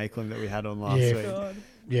Corey Maitland that we had on last Yeah. week. God.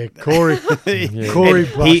 Yeah, Corey. Yeah. Corey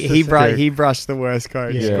And brushed us. he brushed the worst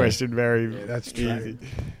coach Yeah. question very Yeah, that's true. easy.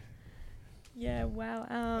 Yeah, wow.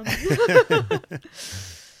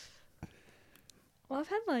 Well, I've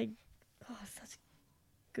had like such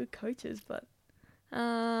good coaches, but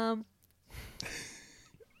probably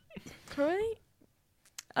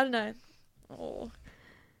I don't know. Oh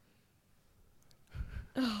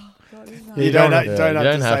God, this is hard. You don't have- you don't don't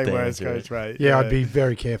have to have say to worst answer coach, it. mate. Yeah, I'd be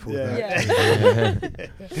very careful with Yeah.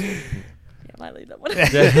 that. Yeah, I might leave that one.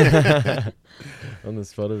 On the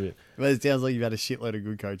spot of it. But it sounds like you've had a shitload of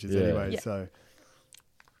good coaches Yeah. anyway. Yeah. So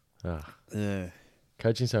Ah, yeah,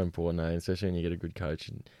 coaching's so important, eh? Especially when you get a good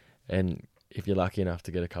coach. And if you're lucky enough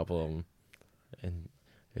to get a couple of them, and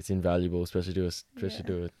it's invaluable, especially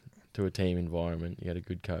to a team environment. You got a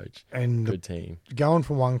good coach, And good team. going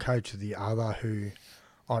from one coach to the other who,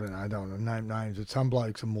 I don't want to name names, but some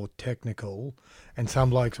blokes are more technical and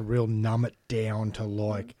some blokes are real numb it down to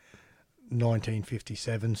like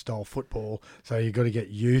 1957 style football. So you've got to get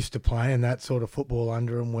used to playing that sort of football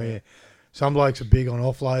under them where some blokes are big on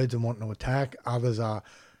offloads and wanting to attack. Others are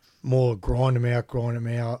more grind them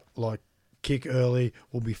out, like kick early,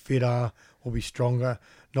 will be fitter, will be stronger,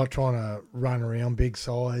 not trying to run around big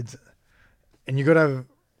sides. And you got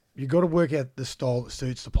to work out the style that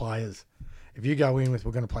suits the players. If you go in with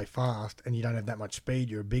we're going to play fast and you don't have that much speed,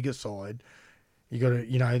 you're a bigger side. You got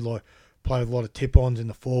to like play with a lot of tip-ons in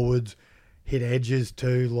the forwards, hit edges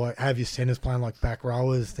too, like have your centres playing like back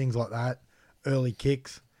rowers, things like that. Early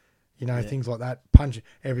kicks, things like that. Punch,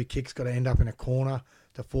 every kick's got to end up in a corner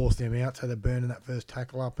to force them out, so they're burning that first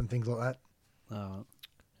tackle up and things like that.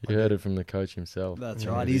 You heard it from the coach himself. that's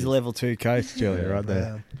Yeah, right. it He's is. a level 2 coach, Julia, right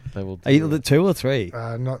there. Level Are you 2. 2 or 3?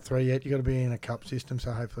 Not 3 yet. You got to be in a cup system,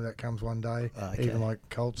 so hopefully that comes one day. Okay. Even like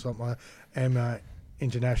Colts, something like that. I'm an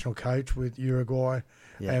international coach with Uruguay.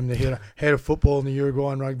 Yeah. I'm the head of football in the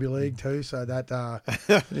Uruguayan Rugby League too, so that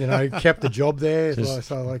kept the job there. Just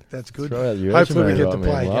So that's good. Throw out your Hopefully we resume, get to right,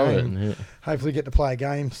 play man. a Love game. it. Yeah. Hopefully get to play a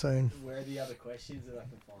game soon. Where are the other questions that I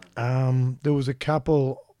can find? There was a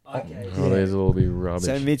couple. Okay. Oh, these will all be rubbish.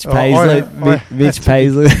 So Mitch Oh, Paisley, Mitch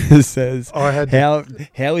Paisley says, I had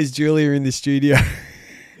 "How is Julia in the studio?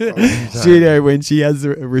 Oh, Studio when she has a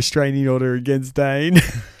restraining order against Dane."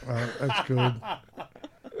 that's good.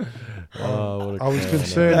 Oh, what a I was clown,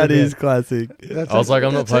 concerned. eh? That is classic. That's I was like,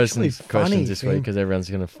 I'm not that's posting actually questions funny, this Finn. week because everyone's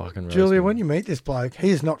going to fucking roast Julia, me. when you meet this bloke, he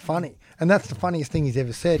is not funny. And that's the funniest thing he's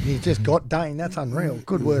ever said. And he's just got Dane. That's unreal.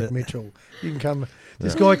 Good work, Mitchell. You can come.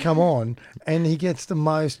 This guy come on and he gets the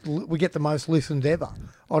most. We get the most listens ever.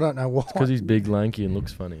 I don't know why. Because he's big, lanky, and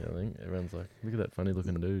looks funny, I think. Everyone's like, look at that funny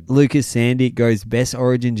looking dude. Lucas Sandy goes best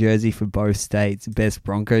Origin jersey for both states, best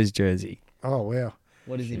Broncos jersey. Oh wow.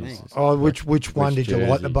 What does he mean? Jesus. Oh, which one did you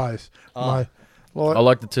like the jersey? most? Oh. Like, I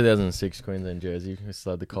like the 2006 Queensland jersey. It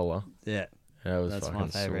still had the collar. Yeah. And that was That's my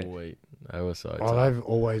fucking favourite. sweet. They were so oh, tight. they've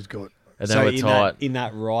always got. And they So were in tight.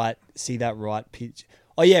 that right, see that right pitch.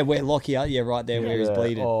 Oh yeah, where Lockyer, yeah, right there where he's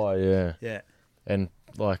bleeding. Oh, yeah. Yeah. And,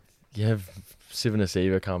 like, you have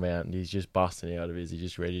Sivanasiva come out and he's just busting out of his. He's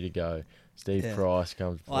just ready to go. Steve Yeah. Price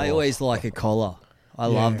comes. I always like a collar. I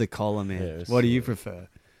Yeah. love the collar, man. Yeah, it's What do you sweet. prefer?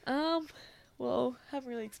 Well, haven't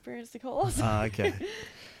really experienced the collars. Ah, okay.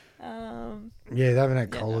 Yeah, they haven't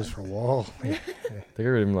had collars for a while. Yeah. They got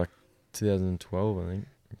rid of him like 2012, I think.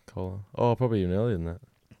 Collar. Oh, probably even earlier than that.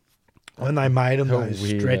 When they made them, How those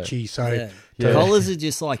weird, stretchy, so Yeah. Yeah. Collars are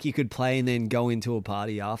just like you could play and then go into a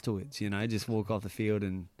party afterwards. You know, just walk off the field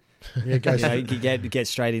and yeah, go you know you could get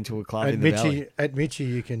straight into a club At in the valley. Mitchie,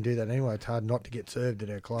 you can do that anyway. It's hard not to get served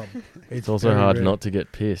at our club. It's also very hard rare. not to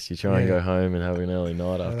get pissed. You try and Yeah. go home and have an early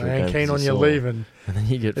night after They a game. ain't keen 'cause on you you're sore. leaving. And then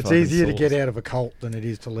you get It's fucking easier to sore. get out of a cult than it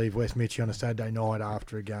is to leave West Mitchie on a Saturday night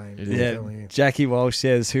after a game. It I'm is. Yeah, telling you. Jackie Walsh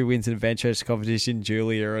says who wins an Adventurous competition,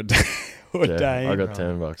 Julia or or Yeah, Dane? I got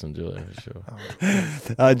 $10 on Julia for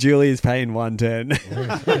sure. Julia's paying 110.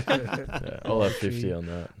 Yeah, I'll have 50 on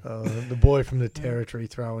that. The boy from the territory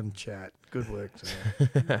throwing chat. Good work.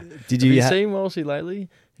 Today. Did Have you you? seen Walshy lately?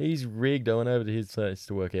 He's rigged. I went over to his place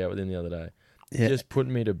to work out with him the other day. Yeah. Just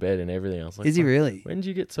putting me to bed and everything else. Like, Is he fuck, really? When did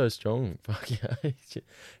you get so strong? Fuck yeah.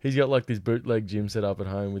 He's got like this bootleg gym set up at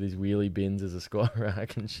home with his wheelie bins as a squat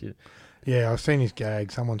rack and shit. Yeah, I've seen his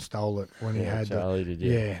gag. Someone stole it when he Yeah, had Charlie did,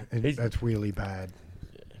 Yeah, He's- that's really bad.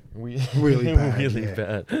 Really bad, really yeah.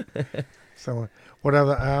 bad. So, what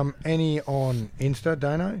other any on Insta,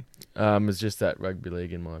 Dano? It's just that rugby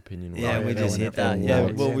league, in my opinion. Yeah, yeah, we that just one hit that. happened. Yeah,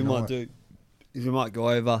 Yeah, well, we yeah, might nice. do. We might go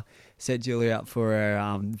over. Set Julia up for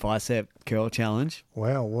a bicep curl challenge.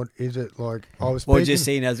 Wow, what is it like? I was Well, speaking, just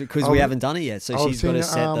seeing as because I we was- haven't done it yet, so I was she's got to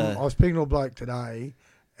seeing, set I the. was speaking to a bloke today,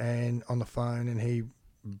 and on the phone, and he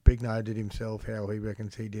big noted himself how he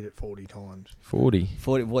reckons he did it 40 times. 40.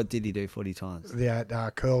 40. What did he do 40 times?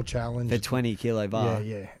 The curl challenge. The 20 kilo bar.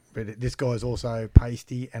 Yeah. But this guy's also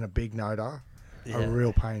pasty and a big noter. Yeah. A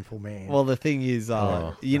real painful man. Well, the thing is,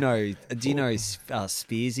 Oh. you know, do you know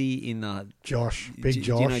Spearsy in the? Josh, big do,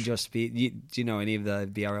 Josh. Do you know Josh Spears? Do you know any of the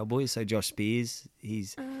BRL boys? So Josh Spears,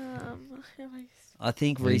 he's. I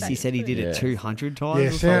think Reese said he did it Yeah. 200 times. Yeah,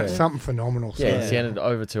 or something, something. phenomenal. Yeah, Yeah. he sounded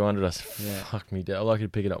over 200. Yeah. Fuck me down. I like to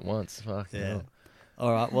pick it up once. Fuck Yeah. hell.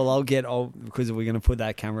 All right. Well, because we're going to put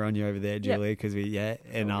that camera on you over there, Julia. Because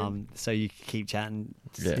and so you keep chatting.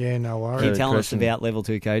 Yeah. Yeah, no worries. Keep telling us question. about level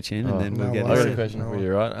 2 coaching, Oh, and then we'll no get. I got a worries. question No for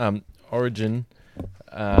you, right? Origin,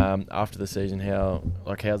 after the season,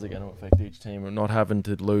 how's it going to affect each team? Not having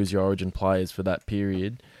to lose your Origin players for that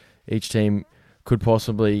period, each team could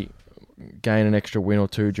possibly gain an extra win or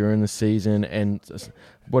two during the season. And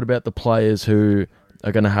what about the players who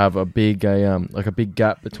are going to have a big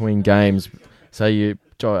gap between games? Say you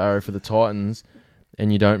Joe Arrow for the Titans,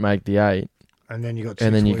 and you don't make the 8, And then you got 6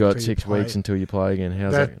 and then you weeks got till 6 play. weeks until you play again.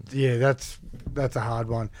 How's that? Yeah, that's a hard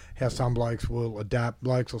one. How some blokes will adapt.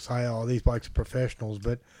 Blokes will say, "Oh, these blokes are professionals,"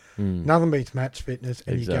 but nothing beats match fitness,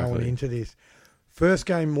 and you're going Exactly. into this first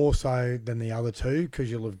game more so than the other two because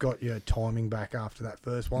you'll have got your timing back after that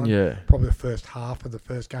first one. Yeah. Probably the first half of the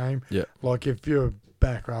first game. Yeah. Like if you're a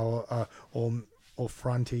back row or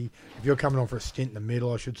fronty, if you're coming on for a stint in the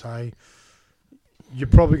middle, I should say, you're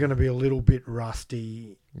probably going to be a little bit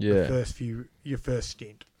rusty. Yeah. Your first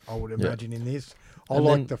stint, I would Yeah. imagine in this. I And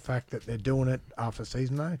like then- the fact that they're doing it after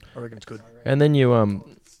season though. I reckon it's good. And then you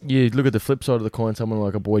look at the flip side of the coin. Someone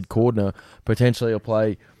like a Boyd Cordner potentially will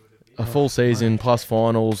play a full season plus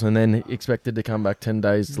finals, and then expected to come back 10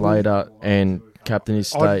 days later and captain his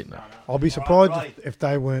state. I'll be surprised if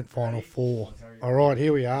they weren't Final Four. All right,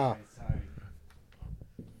 here we are.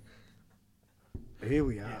 Here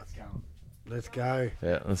we are. Let's go.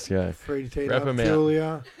 Yeah, let's go. Free to tee it Wrap up, 'em out.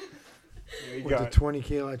 Julia. With the 20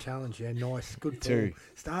 kilo challenge. Yeah, nice. Good pull. 2.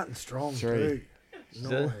 Starting strong, 3. too.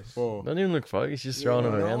 Nice. Don't even look focused. Just throwing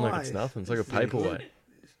it around like it's Nice. nothing. It's like a paperweight.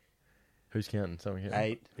 Who's counting? Someone counting?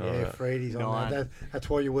 8, Yeah, Alright. Freddie's on 9. that. That's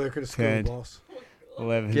why you work at a school, 10. boss.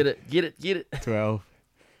 11, Get it. 12,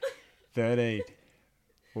 13,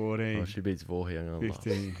 14, Oh, she beats Voorhees. I'm gonna laugh.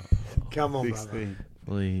 15, Come on, brother. 16,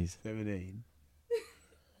 Please. 17.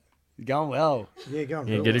 You're going well. Yeah, go on.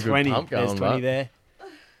 Yeah, Bill. get a good 20. pump There's going, 20 mate. there.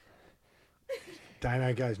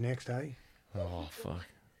 Dano goes next, eh? Oh, fuck.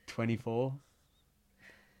 24.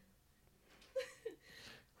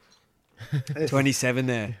 That's 27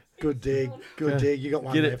 there. Good dig. Good dig. You got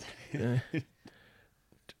one Get left. it. Yeah.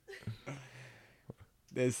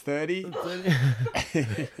 There's 30.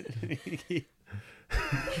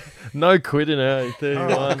 No quitting her. Oh,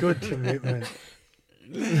 31. good commitment.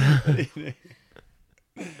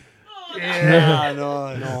 Yeah,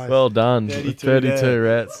 no. Nice. Well done. 32 32 there.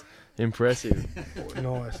 rats. Impressive.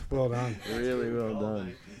 Nice. Well done. Really well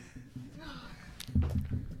done.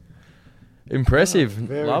 Impressive.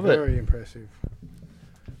 Very, Love it. very impressive.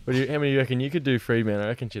 How many do you reckon you could do free, man? I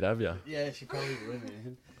reckon she'd have you. Yeah, she probably would,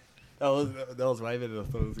 man. That was way better than I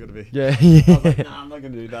thought it was going to be. Yeah. I was like, nah, I'm not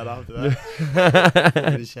going to do that after that.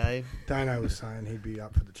 A bit of shame. Dano was saying he'd be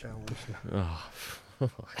up for the challenge. Oh,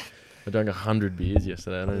 I drank 100 beers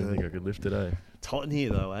yesterday. I don't even think I could lift today. It's hot in here,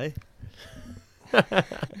 though, eh?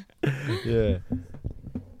 Yeah.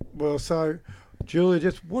 Well, so, Julia,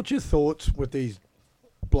 just what's your thoughts with these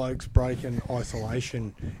blokes breaking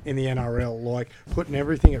isolation in the NRL, like putting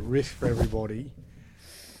everything at risk for everybody,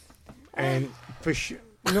 and for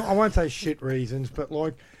I won't say shit reasons, but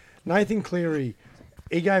like Nathan Cleary,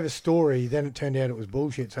 he gave a story, then it turned out it was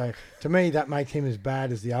bullshit. So to me, that makes him as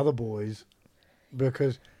bad as the other boys,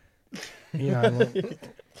 because you know. Like,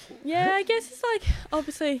 Yeah, I guess it's like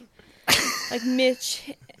obviously like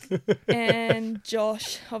Mitch and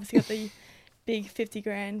Josh obviously got the big 50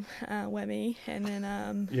 grand Wemmy, and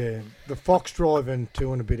then yeah, the Fox driving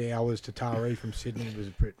 2 and a bit hours to Taree from Sydney was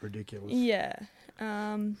a bit ridiculous. yeah,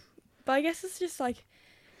 but I guess it's just like,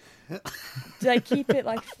 do they keep it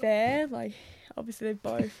like fair? Like obviously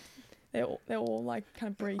they're all like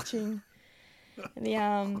kind of breaching the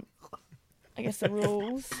I guess the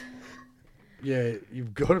rules. Yeah,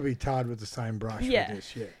 you've got to be tarred with the same brush Yeah. with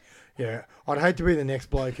this. Yeah, yeah. I'd hate to be the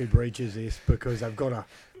next bloke who breaches this, because they've got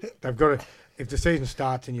to. If the season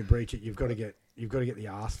starts and you breach it, you've got to get the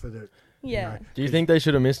arse for the. Yeah. You know. Do you think they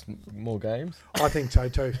should have missed more games? I think so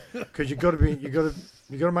too, because you got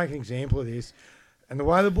to make an example of this, and the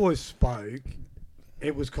way the boys spoke,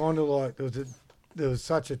 it was kind of like it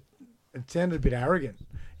sounded a bit arrogant,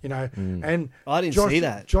 you know. And I didn't Josh, see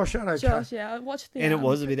that. Josh had okay. Josh, yeah, I watched the. And it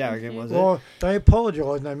was a bit arrogant, wasn't it? Well, they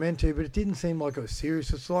apologised and they meant to, but it didn't seem like it was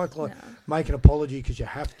serious. It's like No. make an apology because you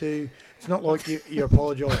have to. It's not like you're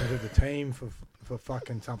apologising to the team for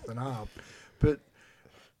fucking something up. But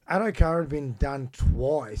Addo had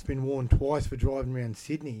been warned twice for driving around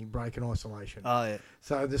Sydney breaking isolation. Oh, yeah.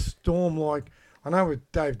 So the Storm, like, I know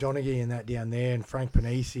with Dave Donaghy and that down there, and Frank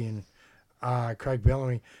Panisi and Craig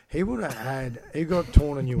Bellamy, he got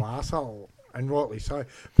torn a new arsehole, and rightly so.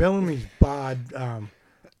 Bellamy's barred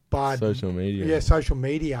Social media. yeah, social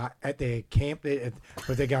media at their camp there,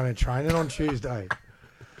 where they're going to training on Tuesday.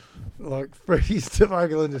 Like, Freddie's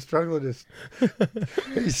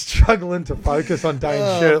struggling to focus on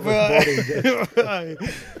Dane's shirtless body.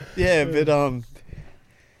 Yeah, but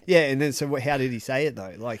yeah, and then so how did he say it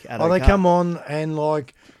though? Like, They come on and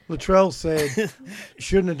like Latrell said,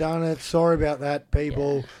 shouldn't have done it. Sorry about that,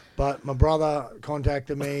 people. Yeah. But my brother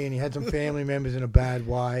contacted me and he had some family members in a bad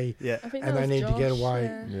way. Yeah, I think And that they was need to get Josh,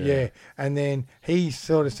 away. yeah. Yeah. And then he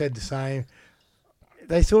sort of said the same.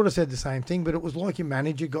 They sort of said the same thing, but it was like your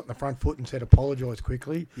manager got in the front foot and said apologise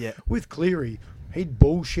quickly. yeah. With Cleary, he'd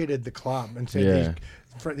bullshitted the club and said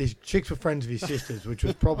Yeah. these chicks were friends of his sisters, which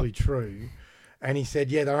was probably true. And he said,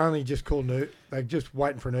 yeah, they're only just called they're just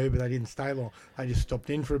waiting for an Uber. They didn't stay long. They just stopped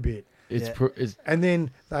in for a bit. It's And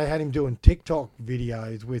then they had him doing TikTok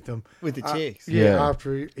videos with them. With the chicks. Yeah, Yeah.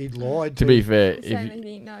 after he'd lied to be fair, Saying that if he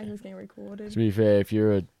didn't know he was getting recorded. if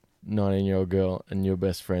you're a 19-year-old girl and your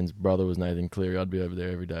best friend's brother was Nathan Cleary, I'd be over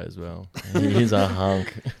there every day as well. He's a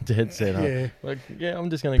hunk, dead set hunk. Yeah. Like, yeah, I'm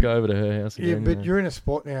just gonna go over to her house Yeah, again. but you're in a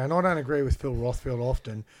spot now, and I don't agree with Phil Rothfield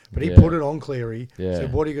often, but he Yeah. put it on Cleary. Yeah.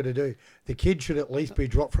 Said, what are you going to do? The kid should at least be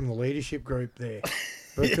dropped from the leadership group there.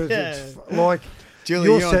 Because it's like, Julie,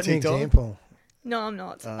 you're you on setting an TikTok? example. No, I'm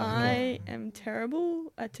not. I am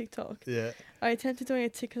terrible at TikTok. Yeah, I attempted doing a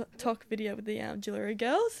TikTok video with the jewellery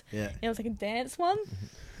girls, yeah. and it was like a dance one.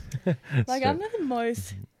 Like, I'm not the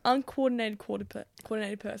most uncoordinated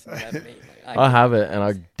coordinated person I've ever met. Like, I have it, and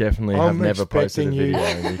I definitely have I'm never posted a expecting you-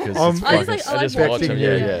 video because I'm- it's I just fucking, like, I just like watch watching them. you.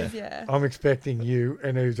 Yeah, videos, yeah. I'm expecting you,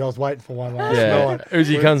 and I was waiting for one last yeah. night.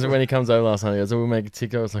 Uzi when he comes over last night, he goes, "Oh, we'll make a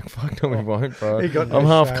TikTok." I was like, "Fuck no, we won't, bro. He got no I'm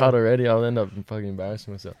half shame. cut already. I'll end up fucking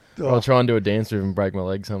embarrassing myself. Oh. I'll try and do a dance move and break my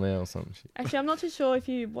leg somehow or something." Shit. Actually, I'm not too sure if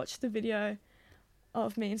you watched the video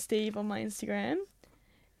of me and Steve on my Instagram,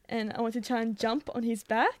 and I went to try and jump on his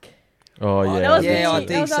back. Oh Yeah. yeah, That was Yeah, me, I that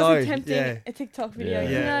think was us so, attempting yeah. a TikTok video. Yeah.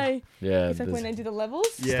 You know, yeah. it's like when they do the levels.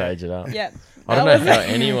 Yeah. Stage it up. Yeah. I don't That know was how it.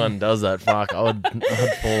 anyone does that. Fuck, I'd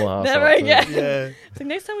fall off. Never again. Yeah. It's like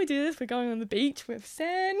next time we do this, we're going on the beach with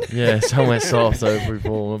sand. Yeah, somewhere soft so if we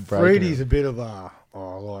fall, we'll break Freddie's it. a bit of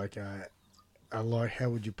like how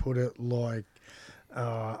would you put it? Like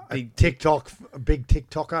Big- big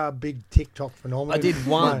TikToker, big TikTok phenomenon. I did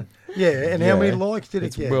one. Yeah, and how many Yeah. likes did it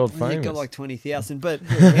It's get? world I think it famous. got like 20,000, but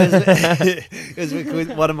it was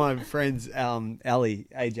with one of my friends, Ali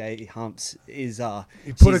AJ Humps, is You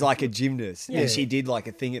put she's a- like a gymnast, Yeah. and she did like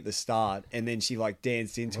a thing at the start, and then she like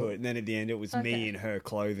danced into it, and then at the end it was me Okay. in her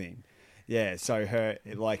clothing. Yeah, so her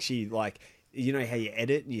she you know how you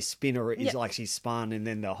edit and you spin her, it's Yeah. like she spun, and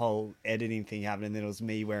then the whole editing thing happened, and then it was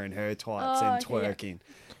me wearing her tights Oh, and okay, yeah. twerking.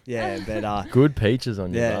 Yeah, but Good peaches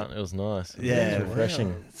on your Yeah. butt. It was nice. Yeah. It was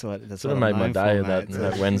refreshing. that's Sort of what made I'm my known day for, that, mate.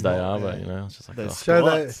 that Wednesday Yeah. arvo, you know. It's just like, The oh.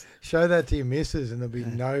 squats. Show that to your missus, and there'll be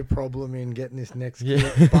no problem in getting this next Yeah.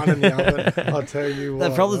 bun in the oven. I'll tell you what.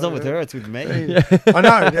 The problem's not with her, it's with me. I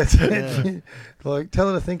know. That's it. Like, tell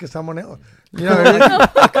her to think of someone else. You know,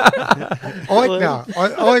 Eichner.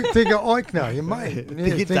 I think of Eichner, your mate.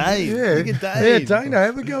 Think of Dave. Yeah, Think of yeah, Dave. Dana,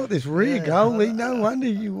 have a go at this rig. Yeah. Holy, no wonder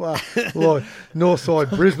you are like Northside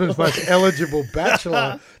Brisbane's most eligible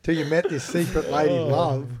bachelor till you met this secret lady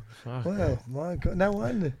love. Fuck. Well, my God, no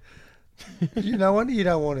wonder. No wonder you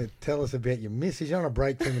don't want to tell us about your missus. You don't want to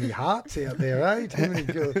break too many hearts out there, eh? Too many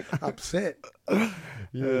girls upset.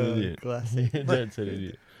 You're an idiot. Classic. That's an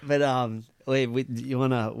idiot. But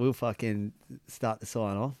we'll fucking start to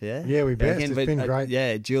sign off, yeah? Yeah, we best. Reckon? It's been great.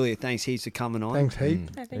 Yeah, Julia, thanks heaps for coming on. Thanks, heap. No,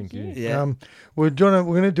 Thank thank you. you. Yeah. We're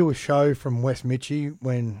gonna do a show from West Mitchie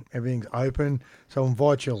when everything's open, so I'll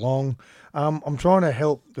invite you along. I'm trying to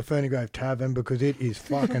help the Ferny Grove Tavern because it is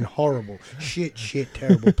fucking horrible, shit,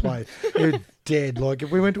 terrible place. It's dead. Like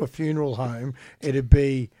if we went to a funeral home, it'd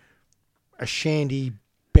be a shandy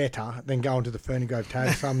better than going to the Ferny Grove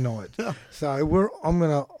Tavern some nights. So I'm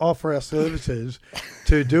gonna offer our services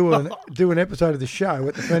to do an episode of the show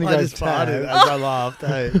at the Ferny I Grove just farted Tavern. as I laughed,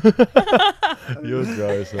 hey. You're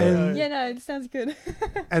gross. And- Yeah, no, it sounds good.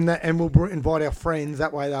 and we'll invite our friends.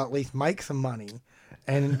 That way, they'll at least make some money,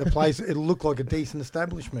 and the place it'll look like a decent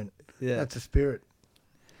establishment. Yeah. That's the spirit.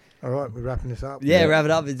 All right, we're wrapping this up. Yeah, Yeah. wrap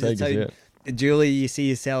it up. Take us out. Julie, you see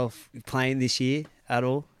yourself playing this year at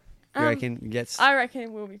all? You reckon you get... I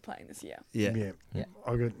reckon we'll be playing this year. yeah. Yeah.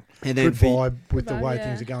 I got And then good for vibe with the Good vibe, way yeah.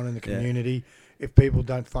 things are going in the Yeah. community. If people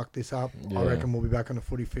don't fuck this up, I Yeah. reckon we'll be back on the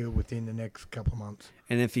footy field within the next couple of months.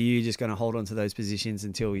 and then for you, just going to hold on to those positions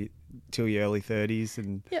until your early 30s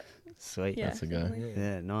and... Yep. Sweet. Yeah, That's a go. definitely.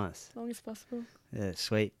 Yeah, nice. As long as possible. Yeah,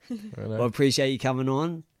 sweet. Right Well, appreciate you coming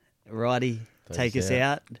on. Righty, take Thanks, us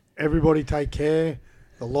yeah. out. Everybody take care.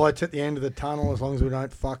 The light's at the end of the tunnel as long as we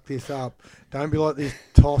don't fuck this up. Don't be like these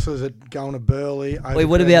tossers at going to Burley. Wait,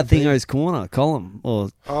 what about Thingo's Corner? Column? Or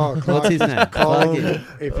Oh, what's his name? Colin,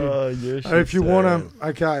 Clarky. if you Oh, yes, if you want to,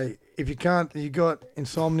 okay. If you can't, you got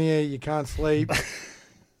insomnia, you can't sleep.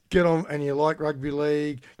 Get on, and you like rugby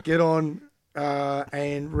league. Get on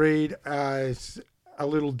and read a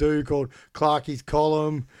little do called Clarky's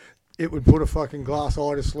Column. It would put a fucking glass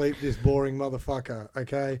eye to sleep. This boring motherfucker.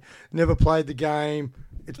 Okay, never played the game.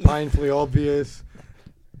 It's painfully obvious.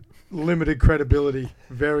 Limited credibility,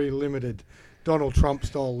 very limited. Donald Trump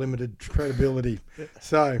style limited credibility.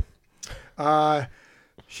 So,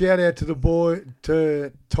 shout out to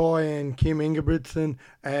to Ty and Kim Ingebrigtsen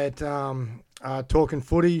at Talking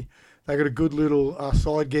Footy. They got a good little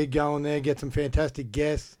side gig going there. Get some fantastic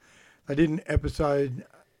guests. They did an episode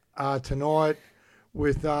tonight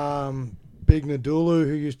with Big Nadulu,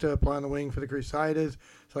 who used to play on the wing for the Crusaders.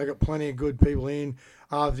 So they got plenty of good people in.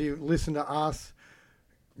 If you listen to us,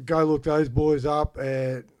 go look those boys up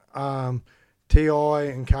at TI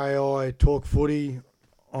and KI Talk Footy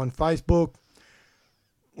on Facebook.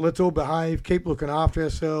 Let's all behave. Keep looking after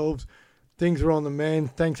ourselves. Things are on the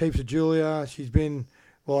mend. Thanks heaps to Julia. She's been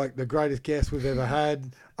like the greatest guest we've ever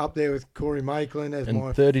had. Up there with Corey Maitland as And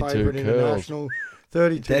my 32 favourite curls. international.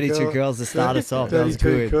 32 girls to start us off. That was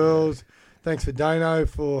 32 good. curls. Thanks for Dano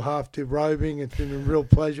for half tip roving. It's been a real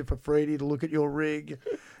pleasure for Freedy to look at your rig.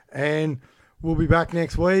 And we'll be back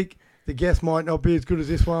next week. The guest might not be as good as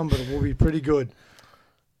this one, but it will be pretty good.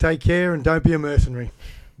 Take care and don't be a mercenary.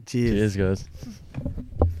 Cheers. Cheers,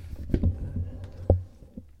 guys.